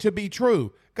know it to be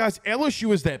true, guys,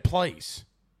 LSU is that place.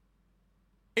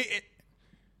 It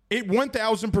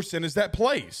 1,000% is that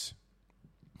place.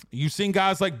 You've seen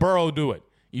guys like Burrow do it.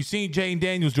 You've seen Jane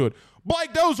Daniels do it.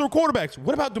 Blake, those are quarterbacks.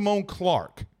 What about Damone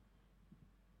Clark?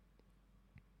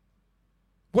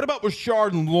 What about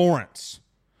Rashard Lawrence?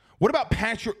 What about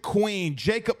Patrick Queen,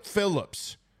 Jacob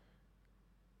Phillips?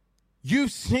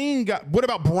 You've seen guys. What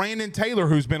about Brandon Taylor,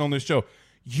 who's been on this show?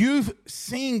 You've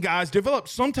seen guys develop.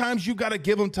 Sometimes you got to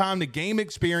give them time to gain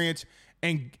experience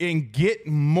and get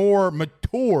more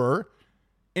mature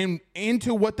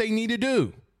into what they need to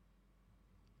do.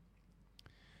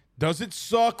 Does it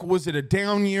suck? Was it a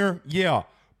down year? Yeah.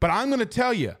 But I'm going to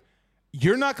tell you,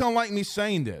 you're not going to like me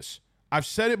saying this. I've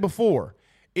said it before.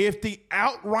 If the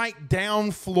outright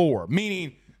down floor,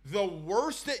 meaning the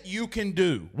worst that you can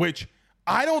do, which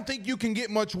I don't think you can get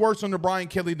much worse under Brian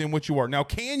Kelly than what you are. Now,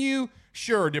 can you?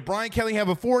 Sure. Did Brian Kelly have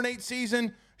a 4-8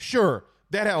 season? Sure.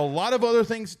 That had a lot of other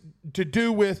things to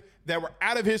do with that were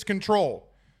out of his control.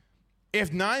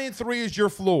 If 9-3 is your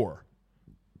floor,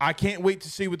 I can't wait to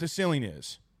see what the ceiling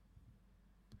is.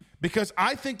 Because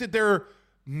I think that they're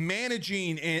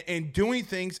managing and doing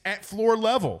things at floor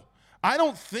level. I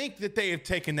don't think that they have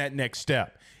taken that next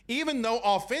step. Even though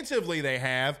offensively they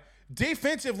have,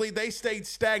 defensively they stayed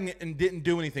stagnant and didn't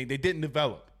do anything. They didn't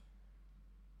develop.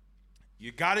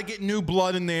 You got to get new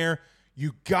blood in there.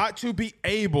 You got to be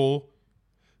able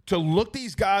to look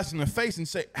these guys in the face and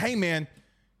say, hey, man,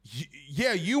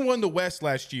 yeah, you won the West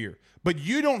last year, but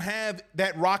you don't have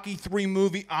that Rocky III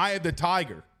movie, Eye of the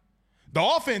Tiger. The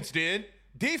offense did.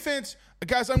 Defense,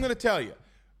 guys, I'm going to tell you,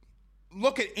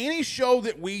 look at any show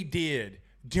that we did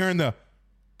during the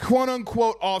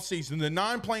quote-unquote offseason, the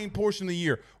non-playing portion of the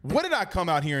year. What did I come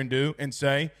out here and do and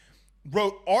say?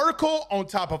 Wrote article on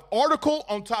top of article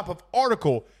on top of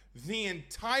article the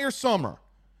entire summer.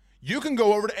 You can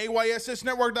go over to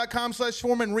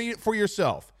ayssnetwork.com/forum and read it for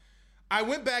yourself. I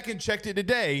went back and checked it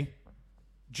today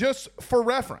just for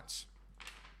reference.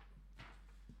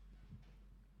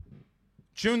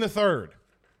 June the 3rd.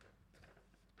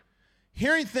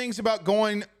 Hearing things about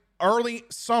going early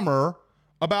summer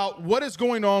about what is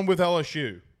going on with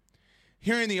LSU.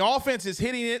 Hearing the offense is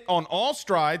hitting it on all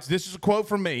strides. This is a quote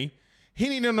from me.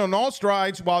 Hitting it on all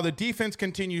strides while the defense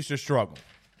continues to struggle.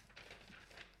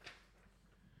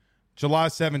 July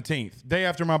 17th, day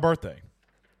after my birthday.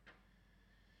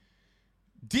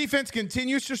 Defense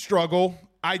continues to struggle.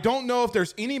 I don't know if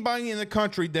there's anybody in the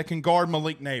country that can guard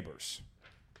Malik Neighbors.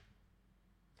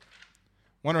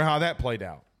 Wonder how that played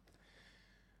out.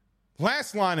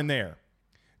 Last line in there.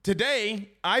 Today,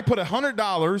 I put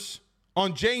 $100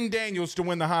 on Jayden Daniels to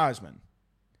win the Heisman.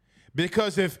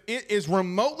 Because if it is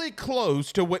remotely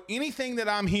close to what anything that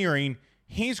I'm hearing,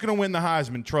 he's going to win the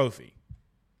Heisman Trophy.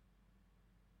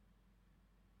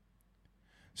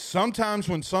 Sometimes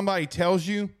when somebody tells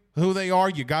you who they are,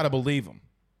 you got to believe them.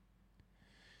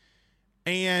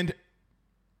 And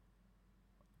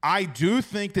I do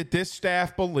think that this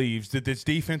staff believes that this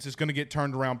defense is going to get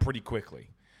turned around pretty quickly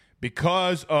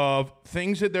because of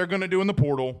things that they're going to do in the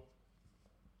portal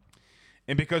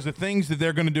and because of things that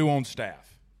they're going to do on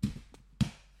staff.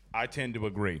 I tend to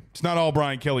agree. It's not all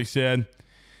Brian Kelly said.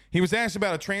 He was asked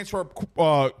about a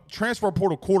transfer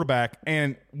portal quarterback,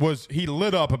 and he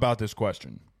lit up about this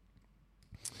question.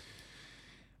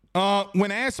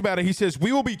 When asked about it, he says,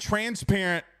 we will be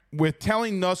transparent with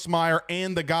telling Nussmeier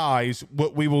and the guys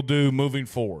what we will do moving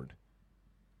forward.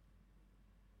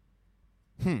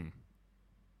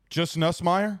 Just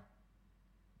Nussmeier?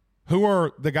 Who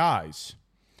are the guys?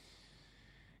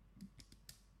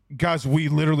 Guys, we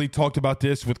literally talked about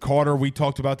this with Carter. We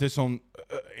talked about this on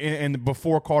and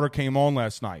before Carter came on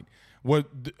last night. What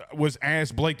was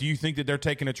asked, Blake, do you think that they're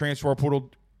taking a transfer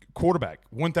portal quarterback?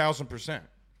 1,000%.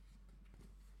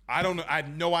 I don't know. I have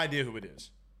no idea who it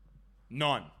is.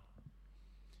 None.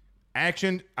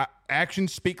 Actions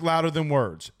speak louder than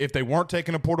words. If they weren't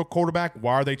taking a portal quarterback,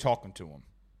 why are they talking to him?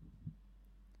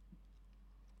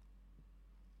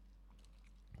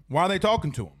 Why are they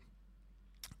talking to him?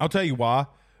 I'll tell you why.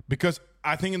 Because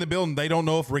I think in the building they don't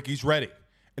know if Ricky's ready.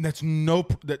 And there's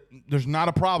not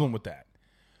a problem with that.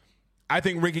 I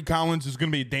think Ricky Collins is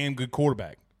going to be a damn good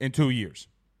quarterback in 2 years.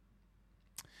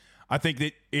 I think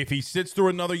that if he sits through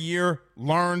another year,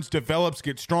 learns, develops,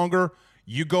 gets stronger,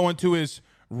 you go into his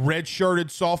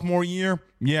red-shirted sophomore year,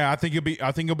 yeah, I think he'll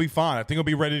be fine. I think he'll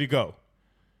be ready to go.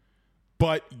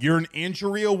 But you're an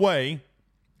injury away,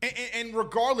 and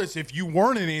regardless if you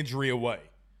weren't an injury away,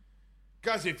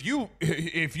 guys, if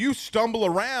you stumble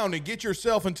around and get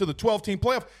yourself into the 12-team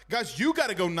playoff, guys, you got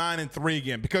to go 9-3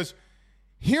 again. Because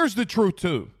here's the truth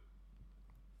too: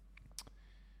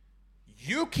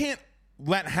 you can't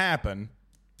let happen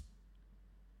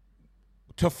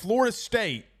to Florida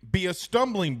State be a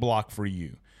stumbling block for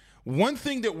you. One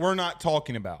thing that we're not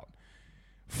talking about: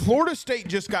 Florida State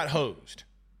just got hosed,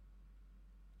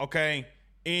 okay,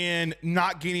 in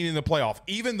not getting in the playoff.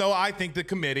 Even though I think the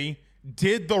committee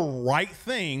did the right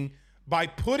thing by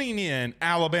putting in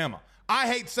Alabama. I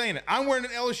hate saying it. I'm wearing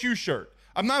an LSU shirt.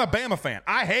 I'm not a Bama fan.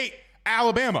 I hate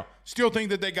Alabama. Still think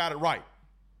that they got it right.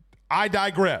 I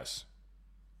digress.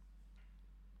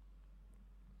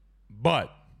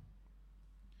 But,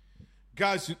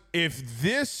 guys, if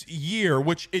this year,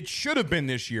 which it should have been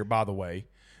this year, by the way,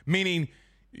 meaning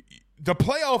the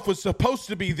playoff was supposed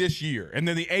to be this year, and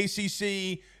then the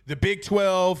ACC, the Big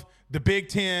 12, the Big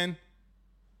 10,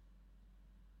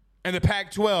 and the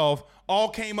Pac-12 all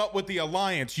came up with the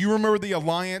alliance. You remember the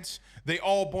alliance? They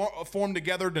all formed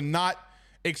together to not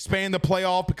expand the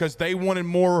playoff because they wanted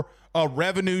more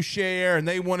revenue share and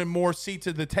they wanted more seats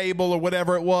at the table or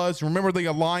whatever it was. Remember the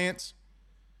alliance?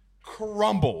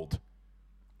 Crumbled.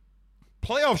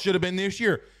 Playoff should have been this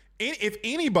year. If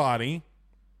anybody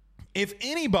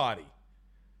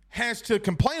has to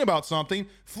complain about something,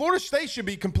 Florida State should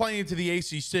be complaining to the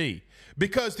ACC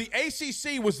because the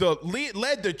ACC was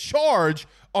led the charge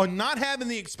on not having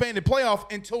the expanded playoff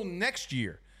until next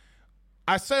year.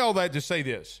 I say all that to say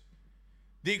this.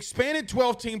 The expanded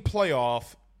 12-team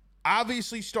playoff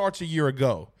obviously starts a year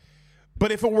ago.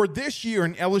 But if it were this year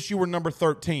and LSU were number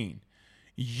 13,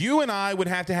 you and I would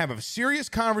have to have a serious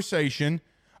conversation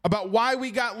about why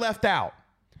we got left out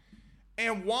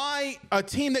and why a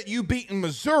team that you beat in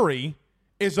Missouri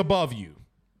is above you.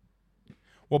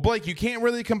 Well, Blake, you can't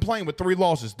really complain with 3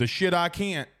 losses. The shit I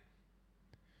can't.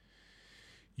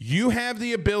 You have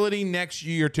the ability next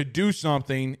year to do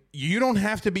something. You don't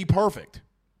have to be perfect.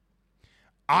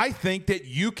 I think that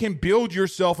you can build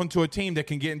yourself into a team that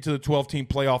can get into the 12-team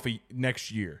playoff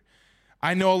next year.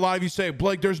 I know a lot of you say,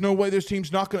 Blake, there's no way this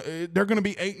team's not going to – they're going to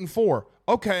be 8-4.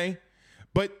 Okay,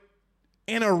 but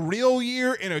in a real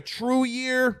year, in a true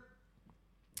year,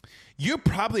 you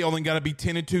probably only got to be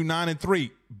 10-2,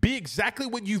 9-3. Be exactly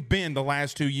what you've been the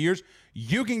last 2 years.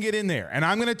 You can get in there. And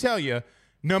I'm going to tell you,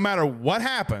 no matter what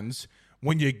happens,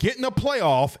 when you get in a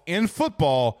playoff in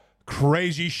football,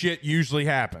 crazy shit usually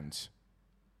happens.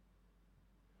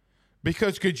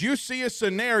 Because could you see a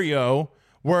scenario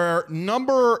where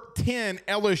number 10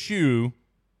 LSU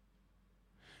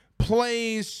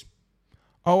plays,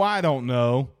 I don't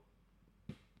know.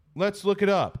 Let's look it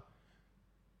up.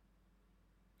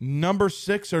 Number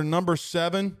 6 or number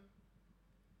 7,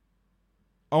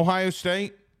 Ohio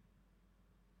State?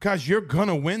 Guys, you're going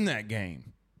to win that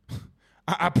game.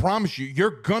 I promise you, you're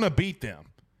going to beat them.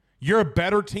 You're a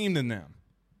better team than them.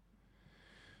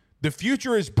 The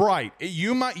future is bright.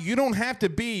 You don't have to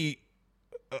be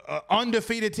an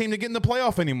undefeated team to get in the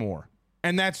playoff anymore.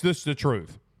 And that's just the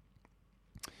truth.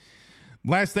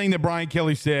 Last thing that Brian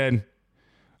Kelly said.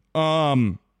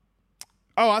 I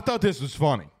thought this was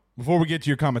funny. Before we get to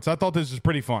your comments, I thought this was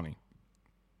pretty funny.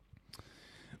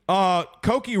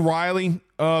 Cokie Riley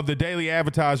of the Daily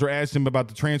Advertiser asked him about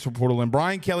the transfer portal, and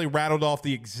Brian Kelly rattled off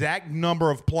the exact number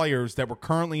of players that were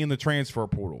currently in the transfer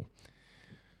portal.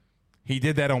 He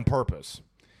did that on purpose.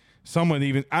 Someone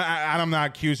even I'm not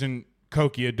accusing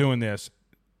Cokie of doing this,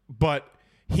 but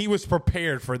he was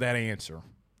prepared for that answer.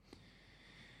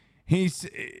 He's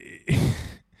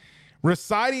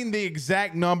reciting the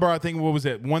exact number, I think, what was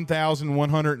it,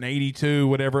 1,182,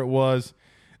 whatever it was,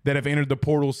 that have entered the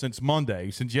portal since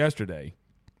yesterday.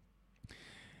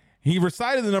 He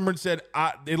recited the number and said,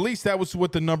 at least that was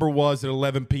what the number was at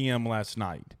 11 p.m. last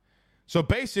night. So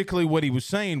basically what he was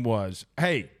saying was,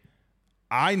 hey,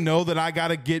 I know that I got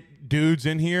to get dudes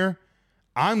in here.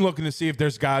 I'm looking to see if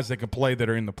there's guys that can play that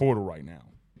are in the portal right now.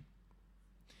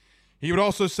 He would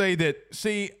also say that,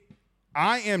 see,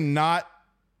 I am not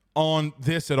on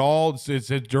this at all. It's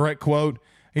a direct quote.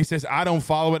 He says, I don't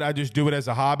follow it. I just do it as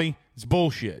a hobby. It's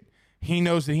bullshit. He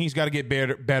knows that he's got to get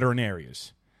better in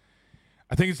areas.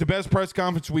 I think it's the best press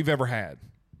conference we've ever had.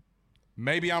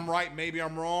 Maybe I'm right, maybe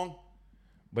I'm wrong,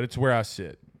 but it's where I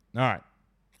sit. All right.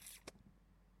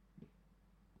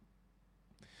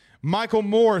 Michael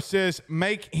Moore says,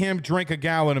 make him drink a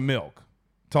gallon of milk.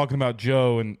 Talking about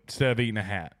Joe instead of eating a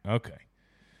hat. Okay.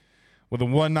 With a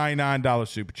 $199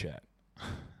 super chat.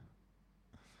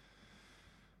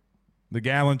 The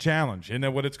Gallon Challenge. Isn't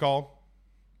that what it's called?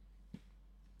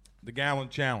 The Gallon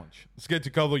Challenge. Let's get to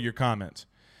a couple of your comments.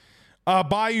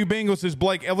 Bayou Bingo says,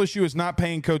 Blake, LSU is not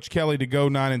paying Coach Kelly to go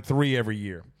 9-3 every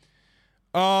year.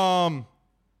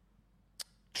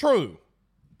 True.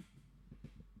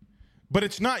 But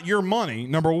it's not your money,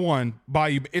 number one,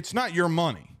 Bayou. It's not your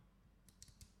money.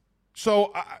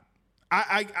 So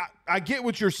I get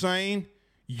what you're saying.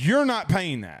 You're not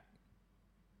paying that.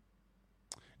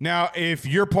 Now, if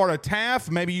you're part of TAF,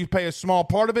 maybe you pay a small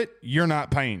part of it. You're not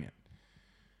paying it.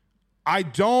 I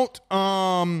don't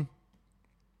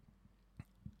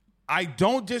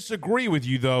disagree with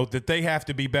you, though, that they have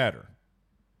to be better.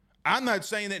 I'm not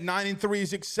saying that 9-3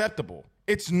 is acceptable.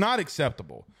 It's not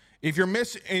acceptable. If you're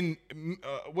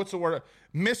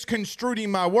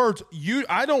misconstruing my words,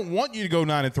 I don't want you to go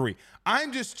 9-3.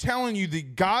 I'm just telling you the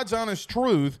God's honest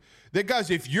truth that,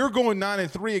 guys, if you're going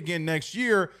 9-3 again next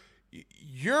year,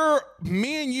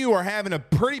 me and you are having a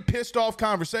pretty pissed off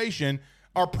conversation,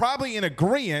 are probably in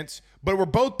agreement, but we're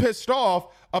both pissed off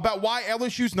about why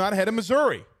LSU's not ahead of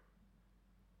Missouri.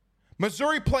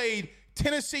 Missouri played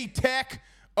Tennessee Tech,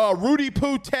 Rudy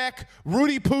Poo Tech,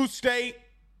 Rudy Poo State,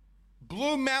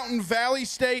 Blue Mountain Valley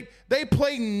State. They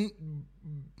played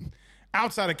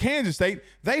outside of Kansas State.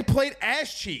 They played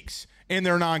ass cheeks in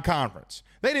their non-conference.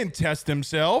 They didn't test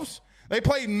themselves. They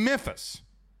played Memphis.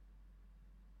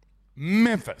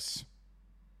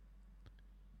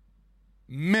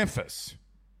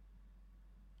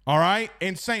 All right?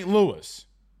 And St. Louis.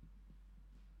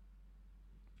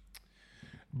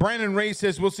 Brandon Ray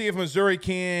says, we'll see if Missouri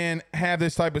can have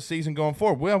this type of season going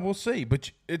forward. Well, we'll see.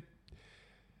 But it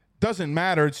doesn't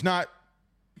matter. It's not.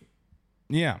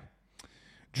 Yeah.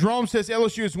 Jerome says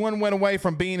LSU is one win away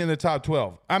from being in the top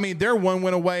 12. I mean, they're one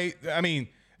win away. I mean,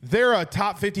 they're a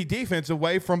top 50 defense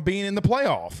away from being in the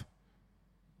playoff.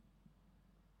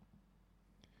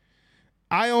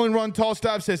 I Only Run Tall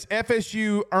Stop says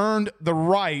FSU earned the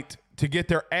right to get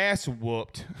their ass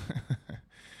whooped,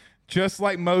 just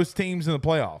like most teams in the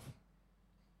playoff.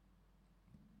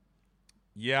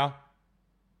 Yeah.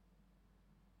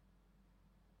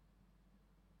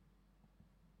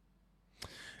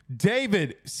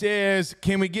 David says,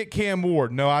 can we get Cam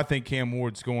Ward? No, I think Cam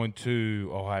Ward's going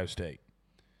to Ohio State.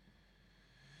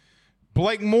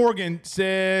 Blake Morgan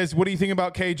says, what do you think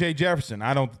about KJ Jefferson?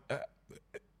 I don't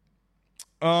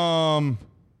I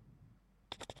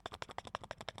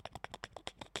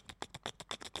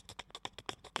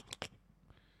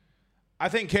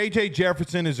think KJ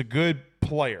Jefferson is a good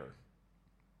player.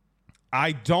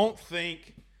 I don't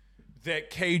think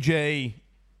that KJ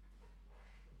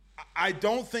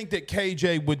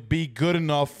would be good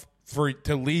enough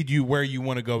to lead you where you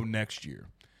want to go next year.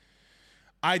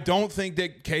 I don't think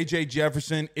that KJ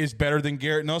Jefferson is better than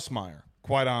Garrett Nussmeier,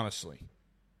 quite honestly.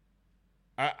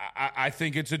 I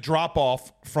think it's a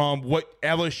drop-off from what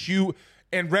LSU,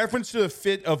 in reference to the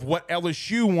fit of what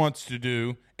LSU wants to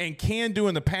do and can do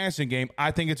in the passing game. I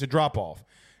think it's a drop-off.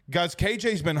 Guys,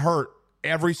 KJ's been hurt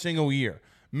every single year.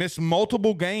 Missed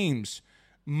multiple games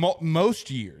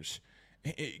most years.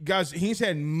 Guys, he's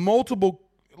had multiple,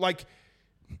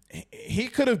 he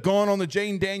could have gone on the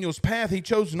Jane Daniels path. He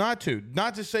chose not to.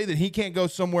 Not to say that he can't go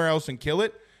somewhere else and kill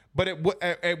it, but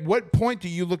at what point do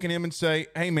you look at him and say,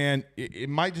 hey, man, it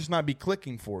might just not be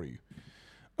clicking for you?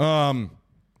 So,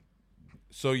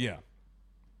 yeah.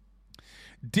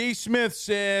 D. Smith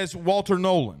says Walter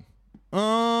Nolan.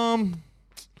 Walter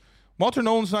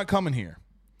Nolan's not coming here.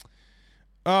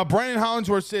 Brandon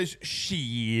Hollingsworth says,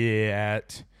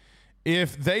 shit.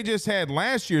 If they just had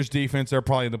last year's defense, they're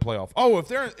probably in the playoff. Oh, if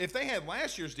they had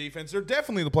last year's defense, they're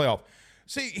definitely in the playoff.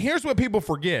 See, here's what people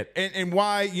forget, and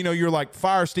why you're like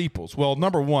fire Steeples. Well,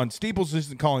 number one, Steeples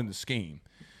isn't calling the scheme.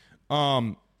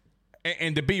 And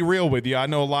to be real with you, I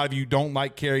know a lot of you don't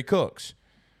like Kerry Cooks.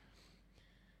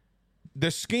 The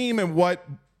scheme and what,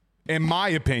 in my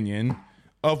opinion,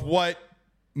 of what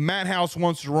Matt House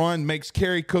wants to run makes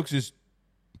Kerry Cooks'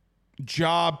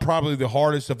 job probably the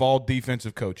hardest of all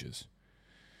defensive coaches.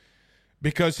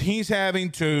 Because he's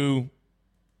having to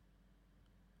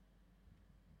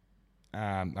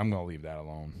I'm going to leave that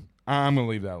alone. I'm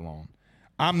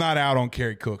not out on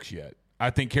Kerry Cooks yet. I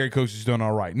think Kerry Cooks is doing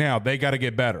all right. Now, they got to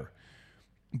get better.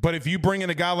 But if you bring in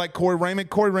a guy like Corey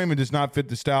Raymond does not fit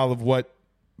the style of what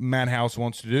Matt House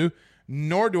wants to do,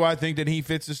 nor do I think that he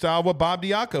fits the style of what Bob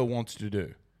Diaco wants to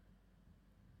do.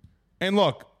 And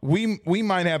look, we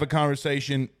might have a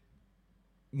conversation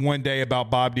one day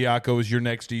about Bob Diaco as your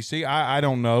next DC. I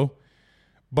don't know.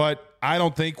 But I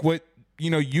don't think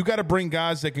you got to bring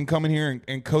guys that can come in here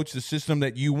and coach the system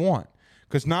that you want,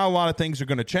 because not a lot of things are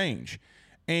going to change.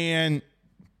 And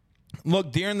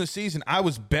look, during the season, I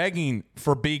was begging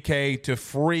for BK to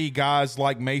free guys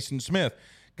like Mason Smith.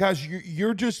 Guys,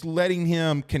 you're just letting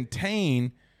him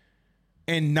contain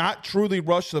and not truly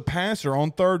rush the passer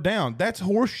on third down. That's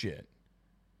horseshit.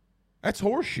 That's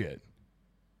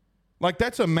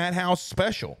a Matt House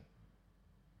special.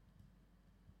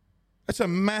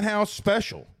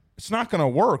 It's not going to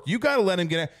work. You got to let him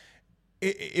get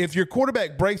if your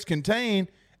quarterback breaks contain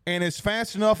and is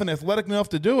fast enough and athletic enough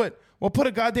to do it, well, put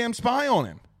a goddamn spy on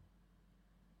him.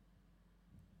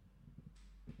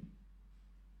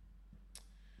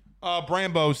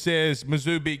 Brambo says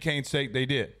Mizzou beat Kane State. They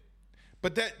did.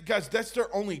 But that's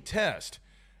their only test.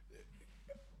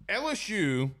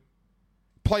 LSU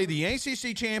played the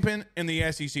ACC champion and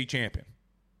the SEC champion.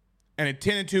 and a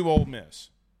 10-2 Ole Miss.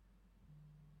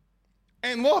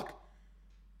 And look,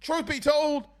 truth be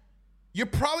told, you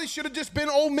probably should have just been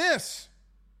Ole Miss.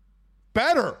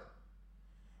 Better.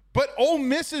 But Ole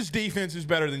Miss's defense is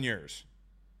better than yours.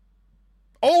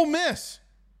 Ole Miss.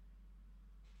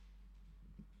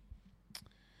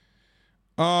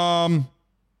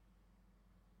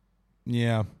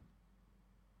 Yeah.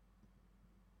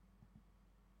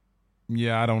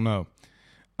 Yeah, I don't know.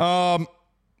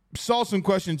 Saw some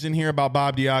questions in here about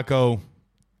Bob Diaco.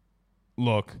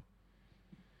 Look,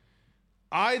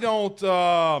 I don't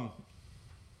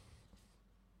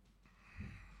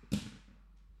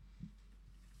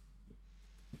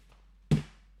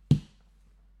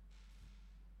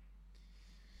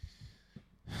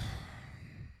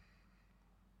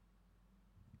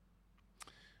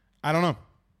I don't know.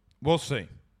 We'll see.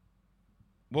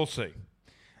 We'll see.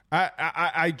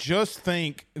 I just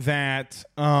think that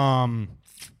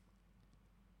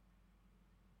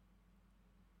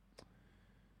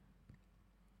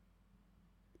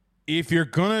if you're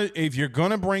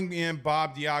gonna bring in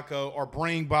Bob Diaco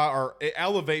or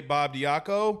elevate Bob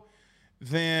Diaco,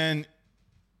 then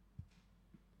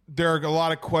there are a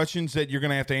lot of questions that you're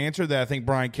gonna have to answer that I think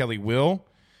Brian Kelly will.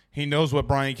 He knows what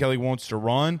Brian Kelly wants to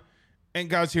run. And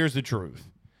guys, here's the truth.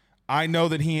 I know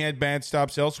that he had bad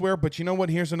stops elsewhere, but you know what?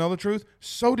 Here's another truth.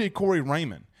 So did Corey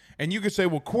Raymond. And you could say,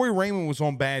 well, Corey Raymond was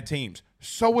on bad teams.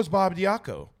 So was Bob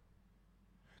Diaco.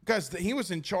 Guys, he was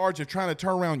in charge of trying to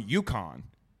turn around UConn,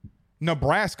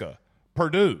 Nebraska,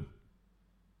 Purdue.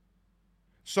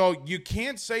 So you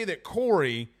can't say that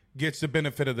Corey gets the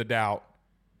benefit of the doubt,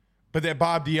 but that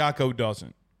Bob Diaco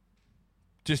doesn't.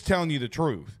 Just telling you the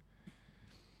truth.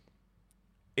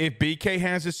 If BK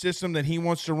has a system that he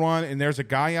wants to run and there's a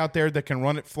guy out there that can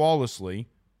run it flawlessly,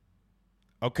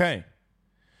 okay.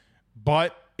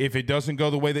 But if it doesn't go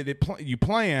the way that you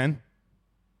plan,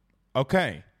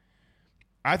 okay.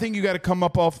 I think you got to come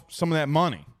up off some of that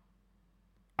money.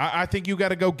 I think you got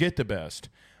to go get the best.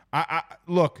 I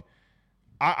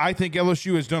think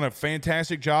LSU has done a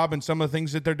fantastic job in some of the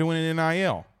things that they're doing in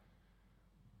NIL.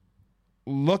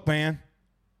 Look, man.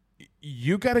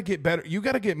 You got to get better. You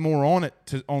got to get more on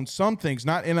it on some things,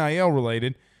 not NIL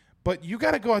related, but you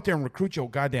got to go out there and recruit your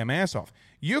goddamn ass off.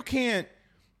 You can't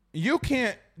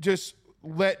just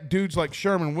let dudes like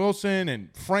Sherman Wilson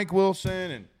and Frank Wilson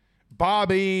and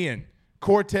Bobby and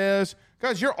Cortez,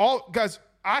 guys,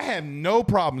 I have no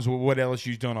problems with what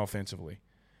LSU's done offensively.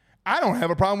 I don't have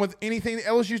a problem with anything that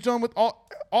LSU's done with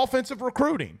offensive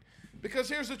recruiting, because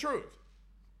here's the truth.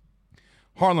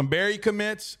 Harlan Berry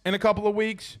commits in a couple of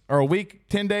weeks, or a week,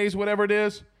 10 days, whatever it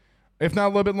is, if not a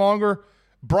little bit longer.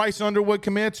 Bryce Underwood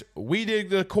commits. We did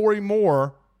the Corey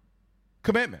Moore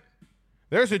commitment.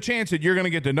 There's a chance that you're going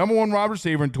to get the number one wide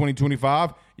receiver in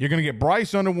 2025. You're going to get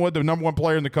Bryce Underwood, the number one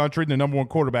player in the country, the number one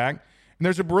quarterback. And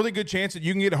there's a really good chance that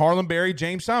you can get Harlan Berry,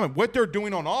 James Simon. What they're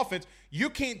doing on offense, you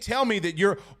can't tell me that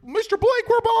you're, Mr. Blake,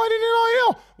 we're behind in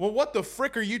NIL. Well, what the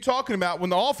frick are you talking about when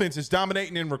the offense is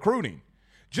dominating in recruiting?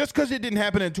 Just because it didn't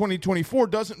happen in 2024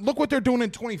 doesn't – look what they're doing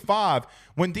in 25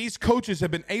 when these coaches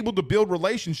have been able to build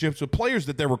relationships with players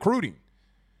that they're recruiting.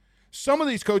 Some of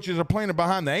these coaches are playing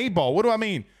behind the 8 ball. What do I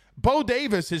mean? Bo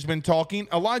Davis has been talking.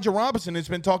 Elijah Robinson has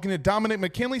been talking to Dominic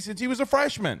McKinley since he was a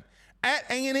freshman at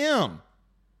A&M,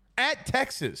 at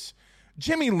Texas.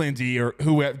 Jimmy Lindsey or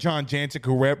John Jancic,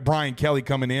 who Brian Kelly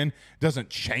coming in doesn't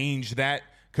change that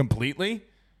completely.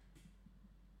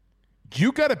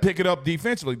 You got to pick it up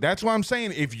defensively. That's why I'm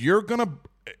saying if you're going to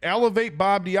elevate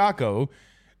Bob Diaco,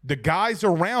 the guys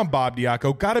around Bob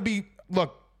Diaco got to be,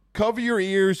 look, cover your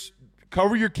ears,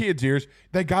 cover your kids' ears.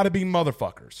 They got to be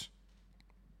motherfuckers.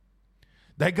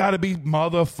 They got to be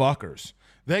motherfuckers.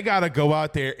 They got to go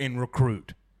out there and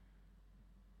recruit.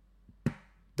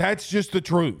 That's just the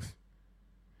truth.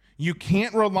 You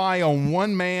can't rely on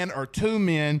one man or two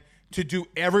men to do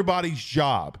everybody's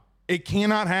job. It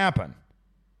cannot happen.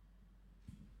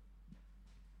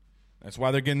 That's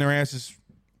why they're getting their asses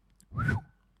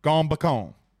gone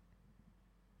bacon.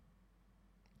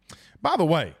 By the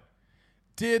way,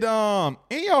 did any of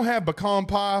y'all have pecan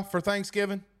pie for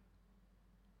Thanksgiving?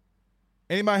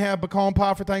 Anybody have pecan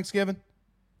pie for Thanksgiving?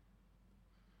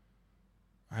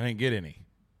 I didn't get any.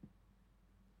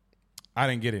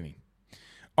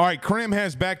 All right, Krim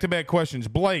has back-to-back questions.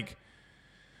 Blake,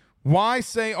 why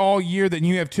say all year that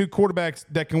you have two quarterbacks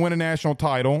that can win a national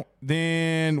title?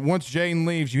 Then once Jaden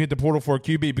leaves, you hit the portal for a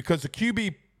QB, because the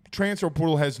QB transfer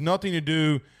portal has nothing to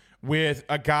do with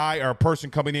a guy or a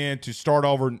person coming in to start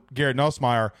over Garrett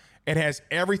Nussmeier. It has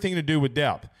everything to do with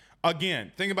depth.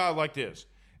 Again, think about it like this.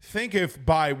 Think if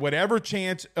by whatever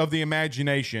chance of the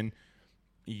imagination,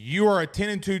 you are a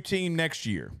 10-2 team next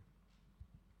year.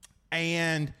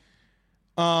 and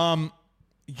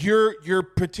you're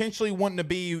potentially wanting to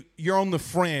be, you're on the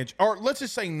fringe, or let's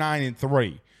just say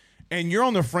 9-3, and you're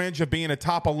on the fringe of being a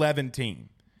top 11 team.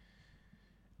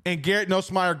 And Garrett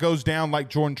Nussmeier goes down like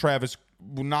Jordan Travis,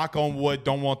 knock on wood,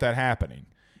 don't want that happening.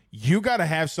 You got to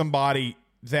have somebody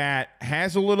that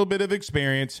has a little bit of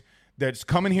experience, that's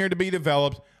coming here to be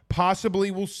developed,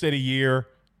 possibly will sit a year.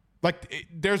 Like,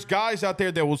 there's guys out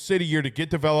there that will sit a year to get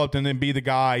developed and then be the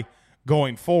guy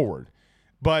going forward.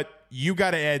 But you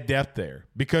got to add depth there,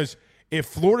 because if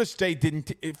Florida State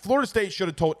should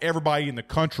have told everybody in the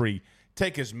country,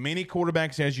 take as many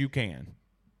quarterbacks as you can,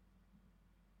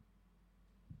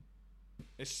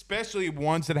 especially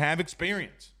ones that have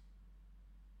experience.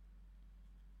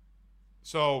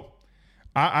 So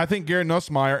I think Garrett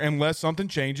Nussmeier, unless something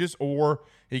changes or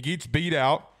he gets beat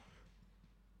out,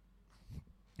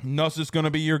 Nuss is going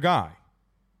to be your guy.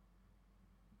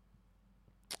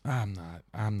 I'm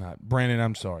not. Brandon,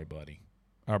 I'm sorry, buddy.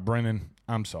 Brennan,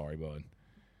 I'm sorry, bud.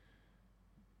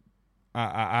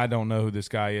 I don't know who this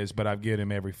guy is, but I've given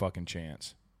him every fucking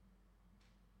chance.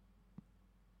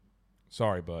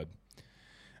 Sorry, bud.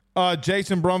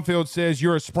 Jason Brumfield says,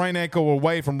 you're a sprained ankle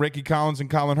away from Ricky Collins and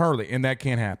Colin Hurley, and that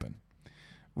can't happen.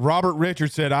 Robert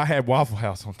Richards said, I had Waffle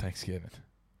House on Thanksgiving.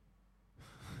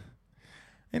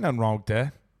 Ain't nothing wrong with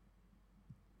that.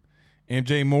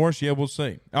 MJ Morris, yeah, we'll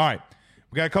see. All right.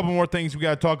 We got a couple more things we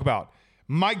got to talk about.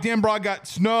 Mike Denbrock got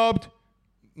snubbed.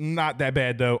 Not that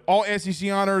bad, though. All SEC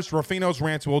honors, Ruffino's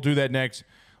rants. We'll do that next.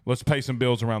 Let's pay some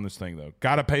bills around this thing, though.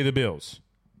 Got to pay the bills.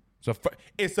 So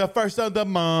it's the first of the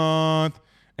month,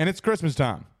 and it's Christmas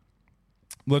time.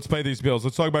 Let's pay these bills.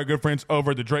 Let's talk about our good friends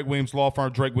over at the Drake Williams Law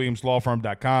Firm,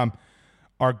 drakewilliamslawfirm.com.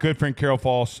 Our good friend Carol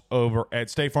Foss over at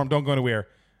State Farm. Don't go anywhere.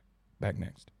 Back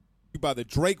next. By the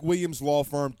Drake Williams Law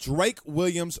Firm,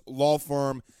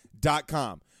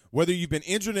 drakewilliamslawfirm.com. Whether you've been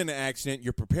injured in an accident,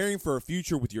 you're preparing for a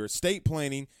future with your estate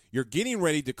planning, you're getting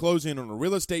ready to close in on a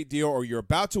real estate deal, or you're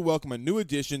about to welcome a new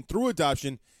addition through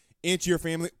adoption into your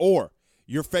family, or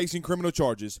you're facing criminal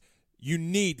charges, you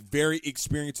need very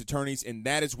experienced attorneys, and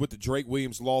that is what the Drake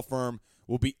Williams Law Firm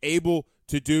will be able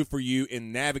to do for you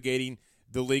in navigating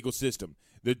the legal system.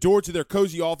 The door to their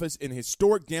cozy office in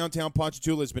historic downtown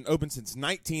Ponchatoula has been open since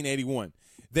 1981.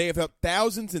 They have helped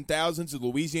thousands and thousands of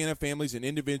Louisiana families and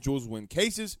individuals win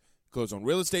cases, close on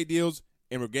real estate deals,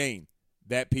 and regain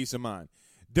that peace of mind.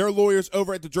 Their lawyers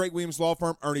over at the Drake Williams Law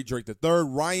Firm, Ernie Drake III,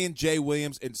 Ryan J.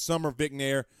 Williams, and Summer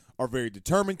Vignair, are very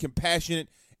determined, compassionate,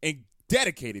 and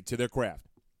dedicated to their craft.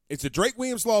 It's the Drake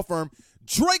Williams Law Firm,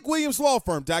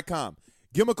 drakewilliamslawfirm.com.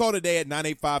 Give them a call today at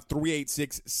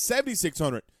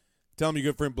 985-386-7600. Tell them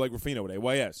your good friend Blake Ruffino at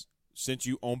AYS sent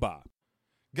you on by.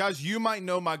 Guys, you might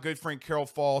know my good friend Carol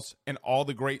Foss and all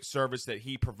the great service that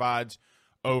he provides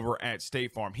over at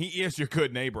State Farm. He is your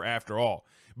good neighbor after all.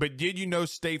 But did you know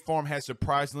State Farm has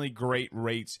surprisingly great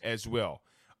rates as well?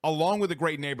 Along with a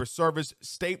great neighbor service,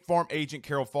 State Farm agent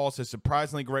Carol Foss has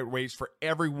surprisingly great rates for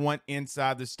everyone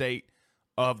inside the state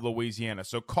of Louisiana.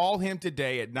 So call him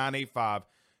today at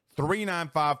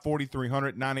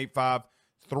 985-395-4300,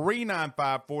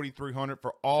 985-395-4300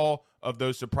 for all of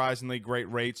those surprisingly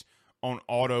great rates on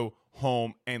auto,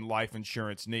 home, and life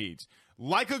insurance needs.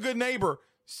 Like a good neighbor,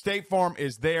 State Farm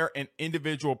is there, and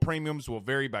individual premiums will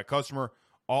vary by customer.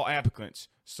 All applicants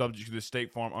subject to the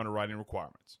State Farm underwriting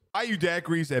requirements. Bayou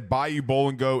Daiquiris at Bayou Bowl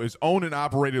and Go is owned and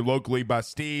operated locally by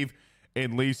Steve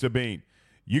and Lisa Bean.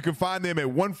 You can find them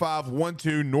at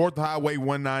 1512 North Highway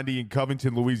 190 in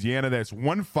Covington, Louisiana. That's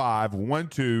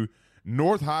 1512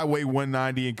 North Highway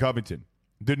 190 in Covington.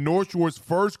 The North Shore's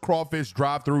first crawfish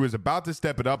drive-thru is about to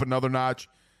step it up another notch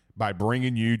by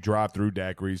bringing you drive-thru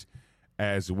daiquiris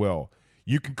as well.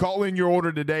 You can call in your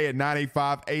order today at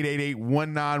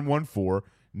 985-888-1914,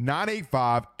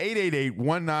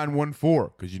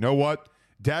 985-888-1914, because you know what?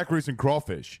 Daiquiris and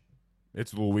crawfish,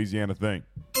 it's a Louisiana thing.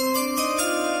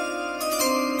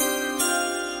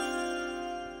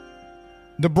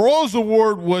 The Broyles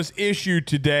Award was issued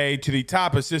today to the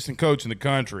top assistant coach in the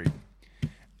country.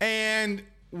 And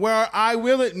where I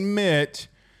will admit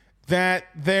that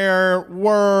there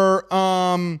were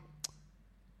a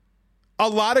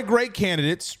lot of great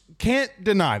candidates, can't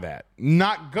deny that,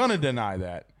 not going to deny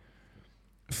that.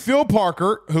 Phil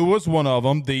Parker, who was one of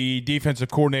them, the defensive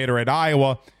coordinator at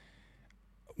Iowa,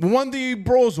 won the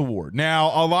Broyles Award. Now,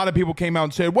 a lot of people came out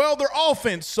and said, well, their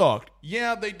offense sucked.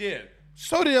 Yeah, they did.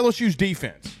 So did LSU's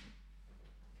defense.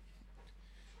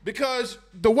 Because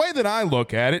the way that I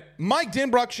look at it, Mike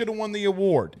Denbrock should have won the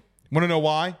award. Want to know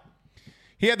why?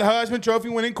 He had the Heisman Trophy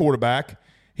winning quarterback.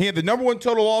 He had the number one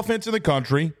total offense in the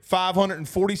country,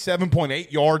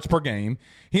 547.8 yards per game.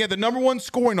 He had the number one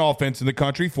scoring offense in the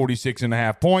country,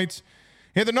 46.5 points.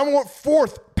 He had the number one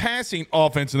fourth passing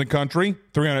offense in the country,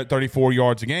 334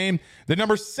 yards a game. The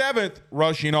number seventh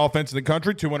rushing offense in the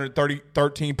country,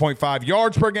 13.5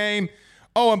 yards per game.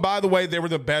 Oh, and by the way, they were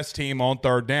the best team on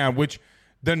third down, which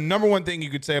the number one thing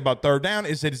you could say about third down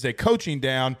is it is a coaching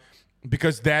down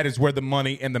because that is where the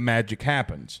money and the magic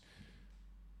happens.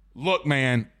 Look,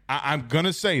 man, I'm going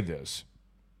to say this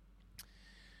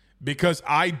because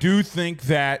I do think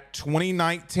that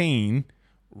 2019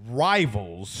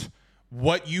 rivals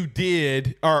what you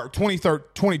did, or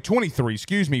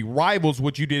 2023, rivals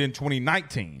what you did in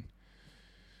 2019.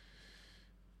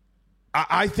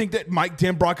 I think that Mike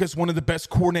Denbrock is one of the best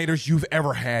coordinators you've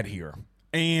ever had here.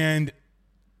 And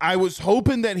I was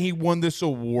hoping that he won this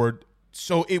award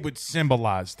so it would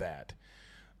symbolize that.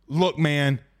 Look,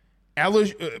 man,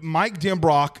 Mike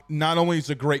Denbrock not only is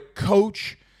a great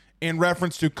coach in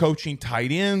reference to coaching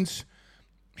tight ends,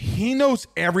 he knows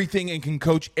everything and can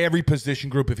coach every position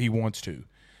group if he wants to.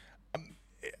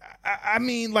 I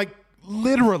mean, like,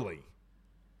 literally.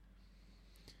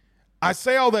 I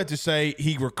say all that to say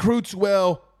he recruits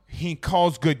well. He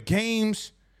calls good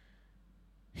games.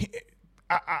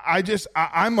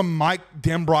 I'm a Mike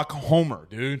Denbrock homer,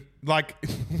 dude. Like,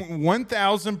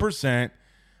 1,000%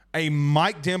 a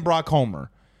Mike Denbrock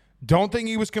homer. Don't think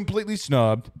he was completely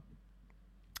snubbed.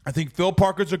 I think Phil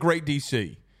Parker's a great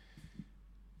DC.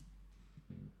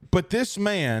 But this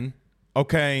man,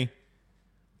 okay,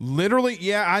 literally,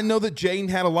 yeah, I know that Jayden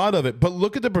had a lot of it, but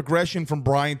look at the progression from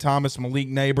Brian Thomas, Malik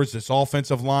Neighbors, this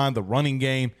offensive line, the running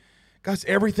game. Guys,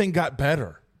 everything got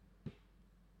better.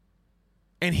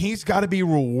 And he's got to be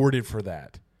rewarded for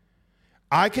that.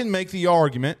 I can make the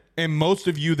argument, and most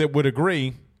of you that would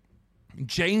agree,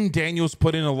 Jayden Daniels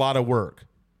put in a lot of work.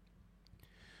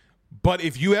 But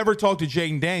if you ever talk to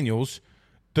Jayden Daniels,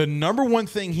 the number one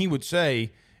thing he would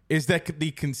say is that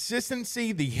the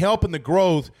consistency, the help, and the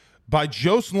growth by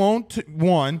Joe Sloan,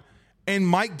 one, and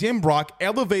Mike Denbrock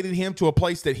elevated him to a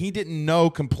place that he didn't know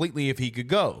completely if he could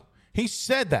go. He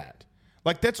said that.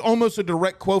 Like, that's almost a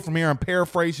direct quote from here. I'm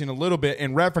paraphrasing a little bit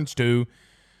in reference to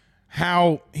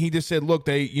how he just said, look,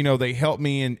 they helped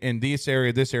me in this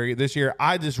area, this area, this year.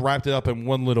 I just wrapped it up in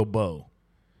one little bow.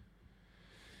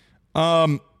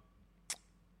 And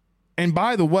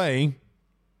by the way,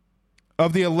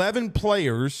 of the 11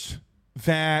 players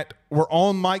that were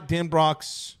on Mike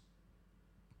Denbrock's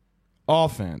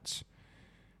offense,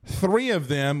 3 of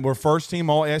them were first-team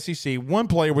All-SEC. 1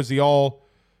 player was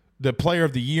the player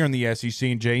of the year in the SEC,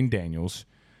 and Jayden Daniels.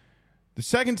 The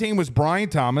second team was Brian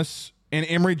Thomas and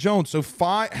Emory Jones. So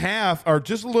half, or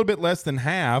just a little bit less than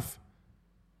half,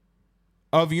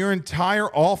 of your entire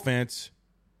offense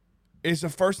is a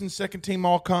first and second team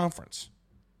All-Conference.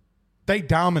 They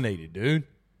dominated, dude.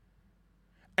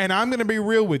 And I'm going to be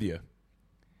real with you.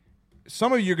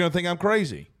 Some of you are going to think I'm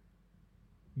crazy.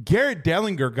 Garrett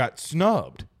Dellinger got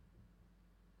snubbed.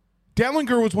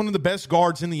 Dellinger was one of the best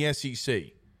guards in the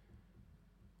SEC.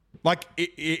 Like,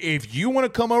 if you want to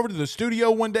come over to the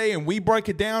studio one day and we break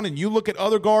it down and you look at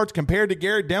other guards compared to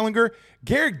Garrett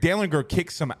Dellinger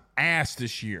kicked some ass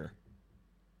this year.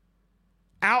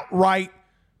 Outright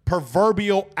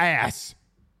proverbial ass.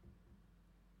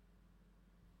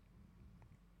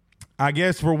 I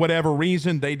guess for whatever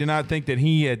reason, they did not think that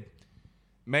he had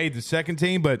made the second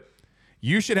team, but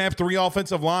you should have 3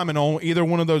 offensive linemen on either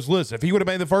one of those lists. If he would have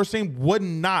made the first team, would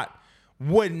not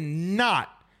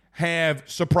have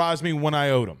surprised me one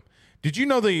iota. Did you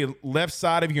know the left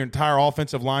side of your entire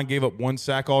offensive line gave up 1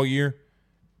 sack all year?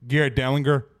 Garrett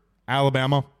Dellinger,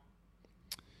 Alabama.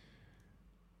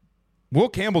 Will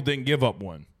Campbell didn't give up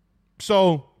 1.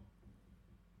 So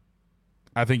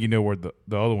I think you know where the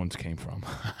other ones came from.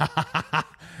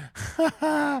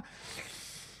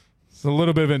 It's a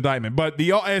little bit of indictment. But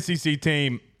the All-SEC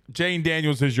team, Jayden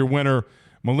Daniels is your winner.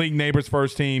 Malik Neighbors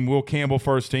first team, Will Campbell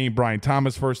first team, Brian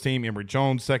Thomas first team, Emory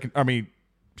Jones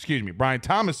Brian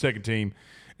Thomas second team,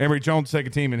 Emory Jones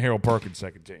second team, and Harold Perkins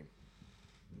second team.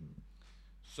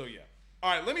 So, yeah.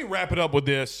 All right, let me wrap it up with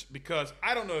this because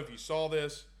I don't know if you saw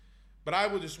this, but I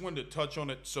just wanted to touch on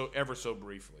it ever so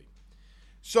briefly.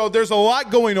 So there's a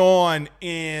lot going on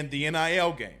in the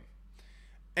NIL game.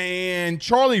 And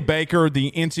Charlie Baker,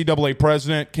 the NCAA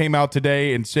president, came out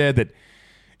today and said that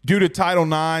due to Title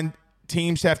IX,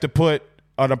 teams have to put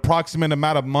an approximate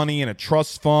amount of money in a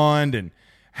trust fund and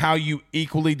how you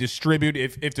equally distribute.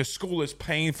 If the school is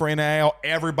paying for NIL,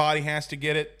 everybody has to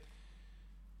get it.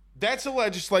 That's a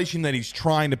legislation that he's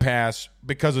trying to pass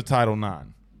because of Title IX.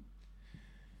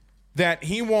 That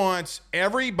he wants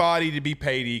everybody to be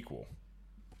paid equal.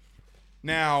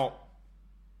 Now,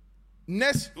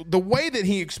 the way that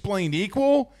he explained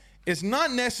equal is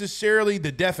not necessarily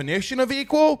the definition of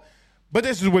equal, but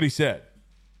this is what he said.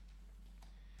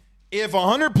 If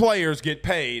 100 players get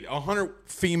paid, 100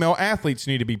 female athletes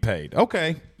need to be paid.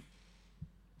 Okay.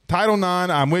 Title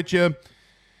IX, I'm with you.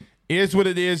 Is what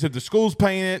it is. If the school's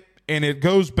paying it and it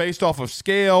goes based off of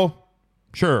scale,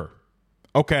 sure.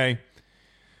 Okay.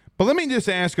 But let me just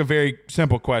ask a very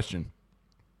simple question.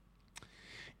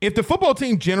 If the football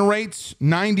team generates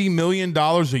 $90 million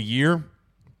a year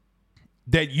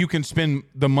that you can spend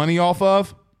the money off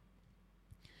of,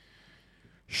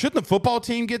 shouldn't the football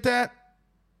team get that?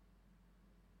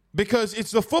 Because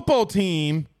it's the football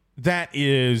team that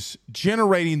is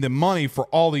generating the money for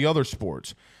all the other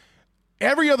sports.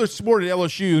 Every other sport at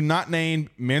LSU not named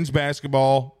men's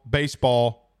basketball,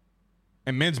 baseball,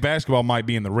 and men's basketball might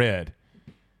be in the red.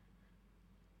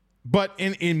 But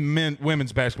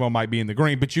women's basketball might be in the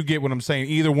green. But you get what I'm saying.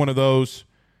 Either one of those,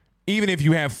 even if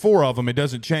you have 4 of them, it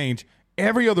doesn't change.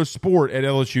 Every other sport at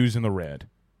LSU is in the red.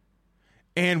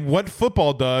 And what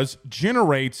football does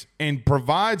generates and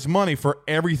provides money for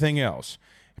everything else.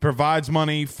 It provides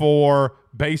money for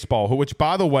baseball, which,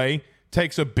 by the way,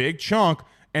 takes a big chunk.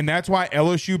 And that's why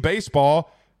LSU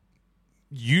baseball,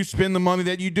 you spend the money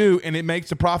that you do, and it makes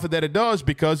the profit that it does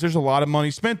because there's a lot of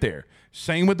money spent there.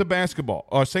 Same with the basketball.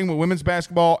 Same with women's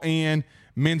basketball and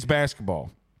men's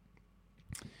basketball.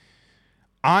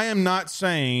 I am not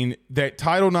saying that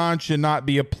Title IX should not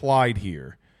be applied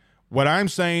here. What I'm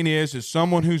saying is, as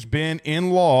someone who's been in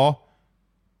law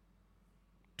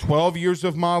 12 years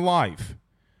of my life,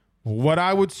 what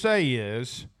I would say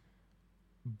is,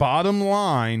 bottom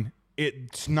line,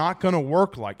 it's not going to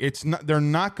work like it's not. They're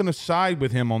not going to side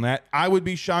with him on that. I would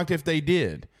be shocked if they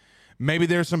did. Maybe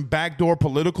there's some backdoor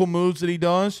political moves that he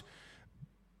does.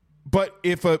 But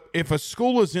if a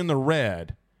school is in the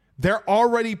red, they're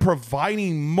already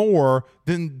providing more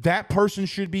than that person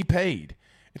should be paid.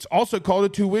 It's also called a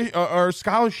tuition or a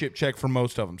scholarship check for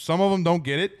most of them. Some of them don't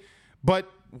get it,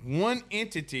 but one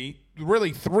entity,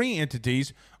 really 3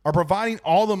 entities, are providing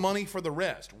all the money for the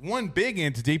rest. One big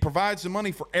entity provides the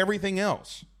money for everything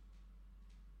else.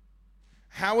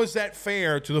 How is that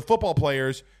fair to the football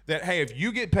players that, hey, if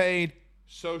you get paid,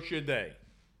 so should they?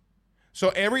 So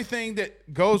everything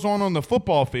that goes on the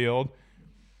football field,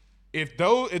 if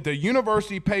the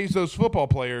university pays those football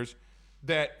players,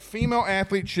 that female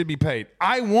athletes should be paid.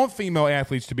 I want female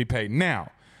athletes to be paid. Now,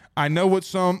 I know what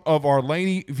some of our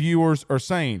lady viewers are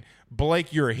saying.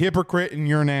 Blake, you're a hypocrite and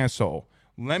you're an asshole.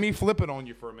 Let me flip it on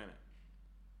you for a minute.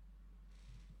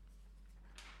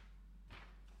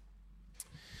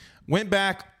 Went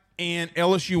back in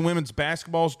LSU women's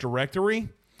basketball's directory,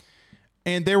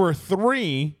 and there were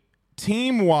 3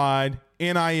 team-wide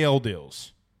NIL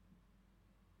deals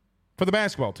for the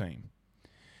basketball team.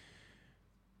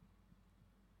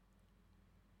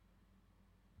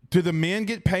 Do the men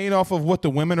get paid off of what the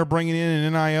women are bringing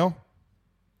in NIL?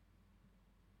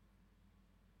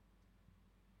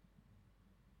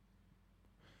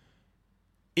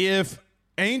 If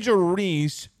Angel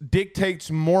Reese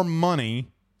dictates more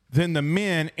money than the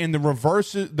men and the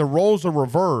roles are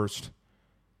reversed,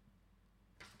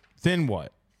 then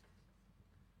what?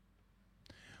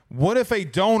 What if a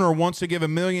donor wants to give $1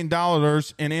 million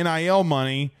in NIL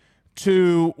money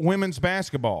to women's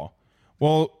basketball?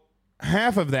 Well,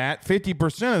 half of that,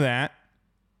 50% of that,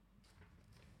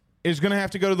 is going to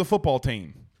have to go to the football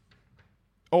team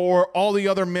or all the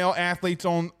other male athletes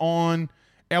on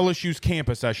LSU's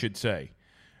campus, I should say.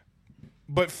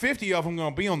 But 50 of them are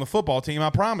going to be on the football team, I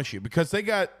promise you, because they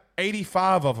got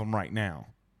 85 of them right now.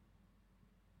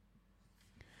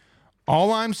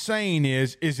 All I'm saying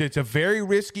is it's a very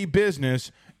risky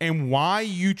business, and why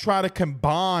you try to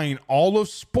combine all of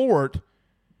sport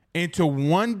into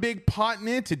one big pot and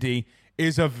entity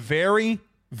is a very,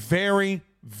 very,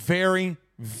 very,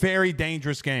 very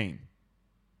dangerous game.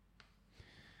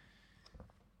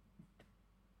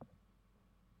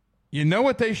 You know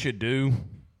what they should do?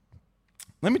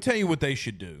 Let me tell you what they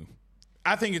should do.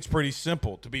 I think it's pretty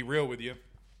simple, to be real with you.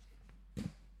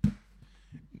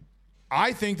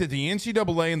 I think that the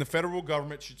NCAA and the federal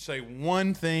government should say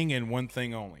one thing and one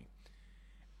thing only.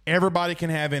 Everybody can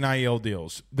have NIL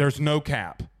deals. There's no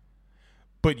cap.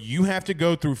 But you have to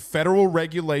go through federal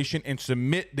regulation and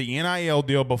submit the NIL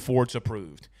deal before it's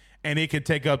approved. And it could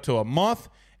take up to a month.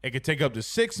 It could take up to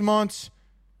 6 months,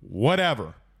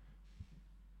 whatever.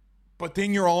 But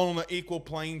then you're all on an equal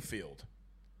playing field.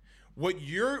 What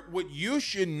you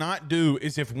should not do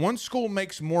is if one school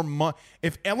makes more money,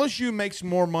 if LSU makes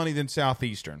more money than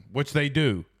Southeastern, which they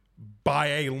do by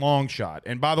a long shot.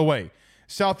 And by the way,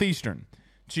 Southeastern,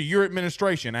 to your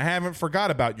administration. I haven't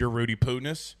forgot about your Rudy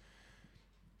Putinus.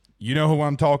 You know who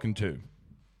I'm talking to.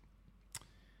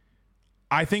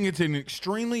 I think it's an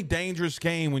extremely dangerous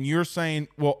game when you're saying,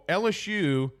 well,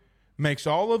 LSU makes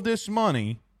all of this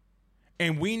money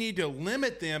and we need to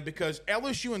limit them because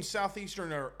LSU and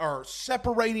Southeastern are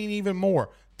separating even more.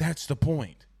 That's the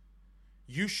point.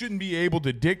 You shouldn't be able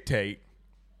to dictate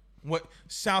what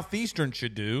Southeastern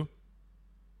should do.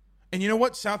 And you know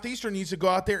what? Southeastern needs to go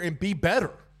out there and be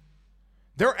better.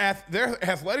 Their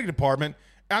athletic department,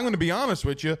 I'm going to be honest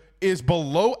with you, is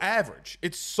below average.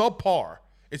 It's subpar.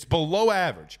 It's below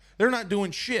average. They're not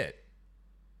doing shit.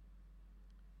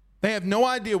 They have no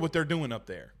idea what they're doing up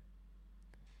there.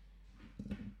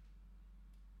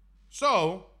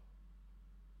 So,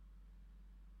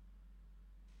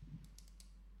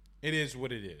 it is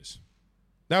what it is.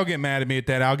 They'll get mad at me at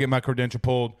that. I'll get my credential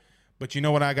pulled. But you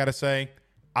know what I got to say?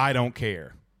 I don't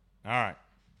care. All right.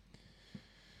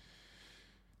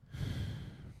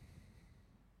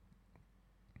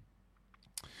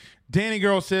 Danny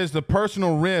Girl says the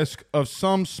personal risk of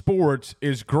some sports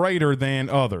is greater than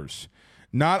others.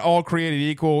 Not all created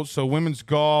equal, so women's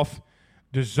golf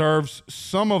deserves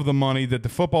some of the money that the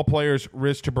football players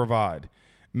risk to provide.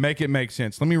 Make it make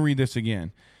sense. Let me read this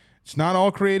again. It's not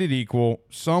all created equal.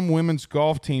 Some women's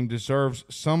golf team deserves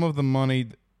some of the money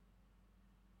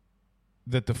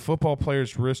that the football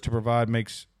players risk to provide.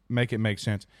 Make it make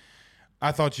sense.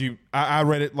 I thought I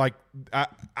read it like,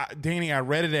 Danny, I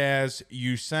read it as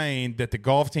you saying that the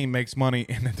golf team makes money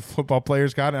and that the football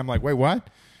players got it. I'm like, wait, what?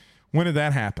 When did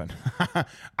that happen?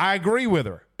 I agree with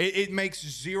her. It makes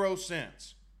zero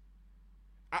sense.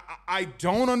 I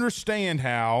don't understand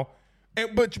how,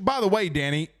 but by the way,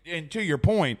 Danny, and to your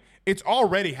point, it's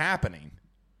already happening,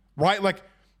 right? Like,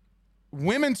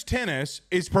 women's tennis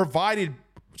is provided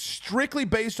strictly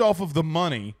based off of the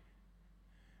money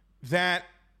that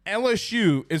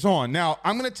LSU is on. Now,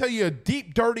 I'm going to tell you a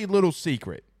deep, dirty little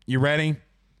secret. You ready?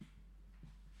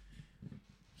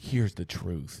 Here's the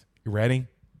truth. You ready?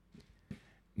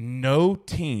 No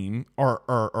team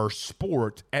or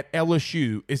sport at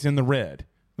LSU is in the red.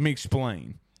 Let me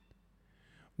explain.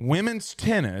 Women's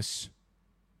tennis,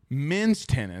 men's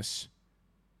tennis,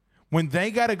 when they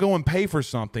got to go and pay for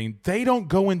something, they don't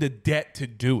go into debt to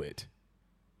do it.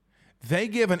 They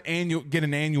get an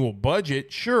annual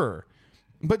budget, sure.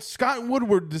 But Scott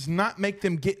Woodward does not make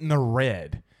them get in the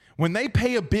red. When they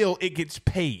pay a bill, it gets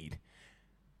paid.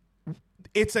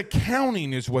 It's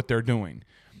accounting is what they're doing.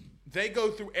 They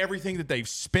go through everything that they've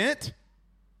spent,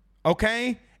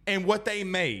 okay, and what they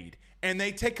made. And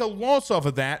they take a loss off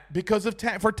of that because of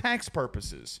for tax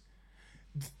purposes.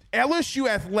 LSU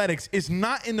Athletics is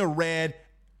not in the red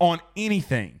on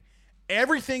anything.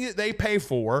 Everything that they pay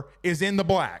for is in the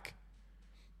black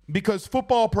because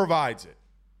football provides it.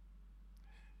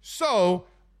 So,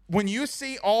 when you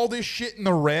see all this shit in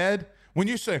the red, when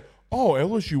you say, oh,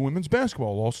 LSU women's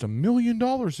basketball lost $1 million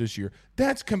this year,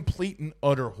 that's complete and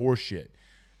utter horseshit.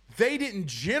 They didn't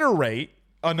generate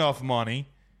enough money,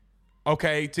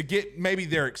 okay, to get maybe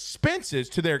their expenses,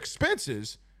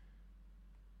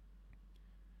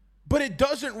 but it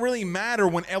doesn't really matter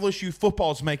when LSU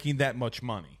football is making that much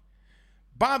money.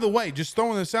 By the way, just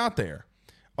throwing this out there,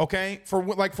 okay, for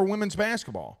women's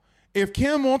basketball. If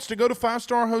Kim wants to go to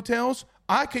 5-star hotels,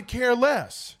 I could care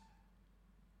less.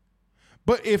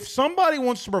 But if somebody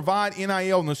wants to provide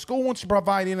NIL and the school wants to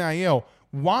provide NIL,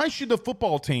 why should the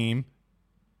football team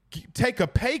take a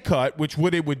pay cut, which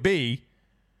it would be,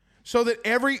 so that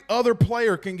every other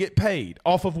player can get paid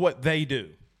off of what they do?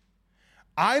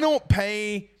 I don't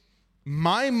pay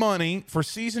my money for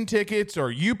season tickets, or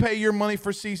you pay your money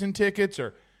for season tickets,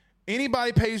 or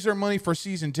anybody pays their money for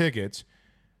season tickets.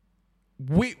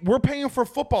 We're paying for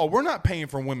football. We're not paying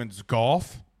for women's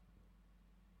golf.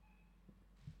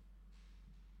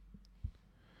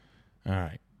 All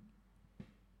right.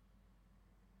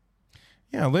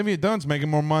 Yeah, Olivia Dunn's making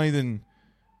more money than,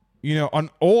 on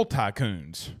oil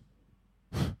tycoons.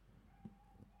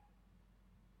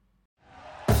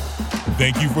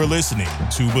 Thank you for listening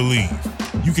to Believe.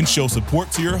 You can show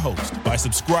support to your host by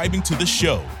subscribing to the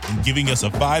show and giving us a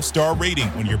 5-star rating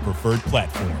on your preferred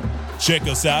platform. Check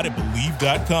us out at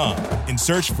Believe.com and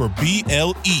search for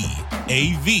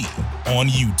BLEAV on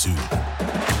YouTube.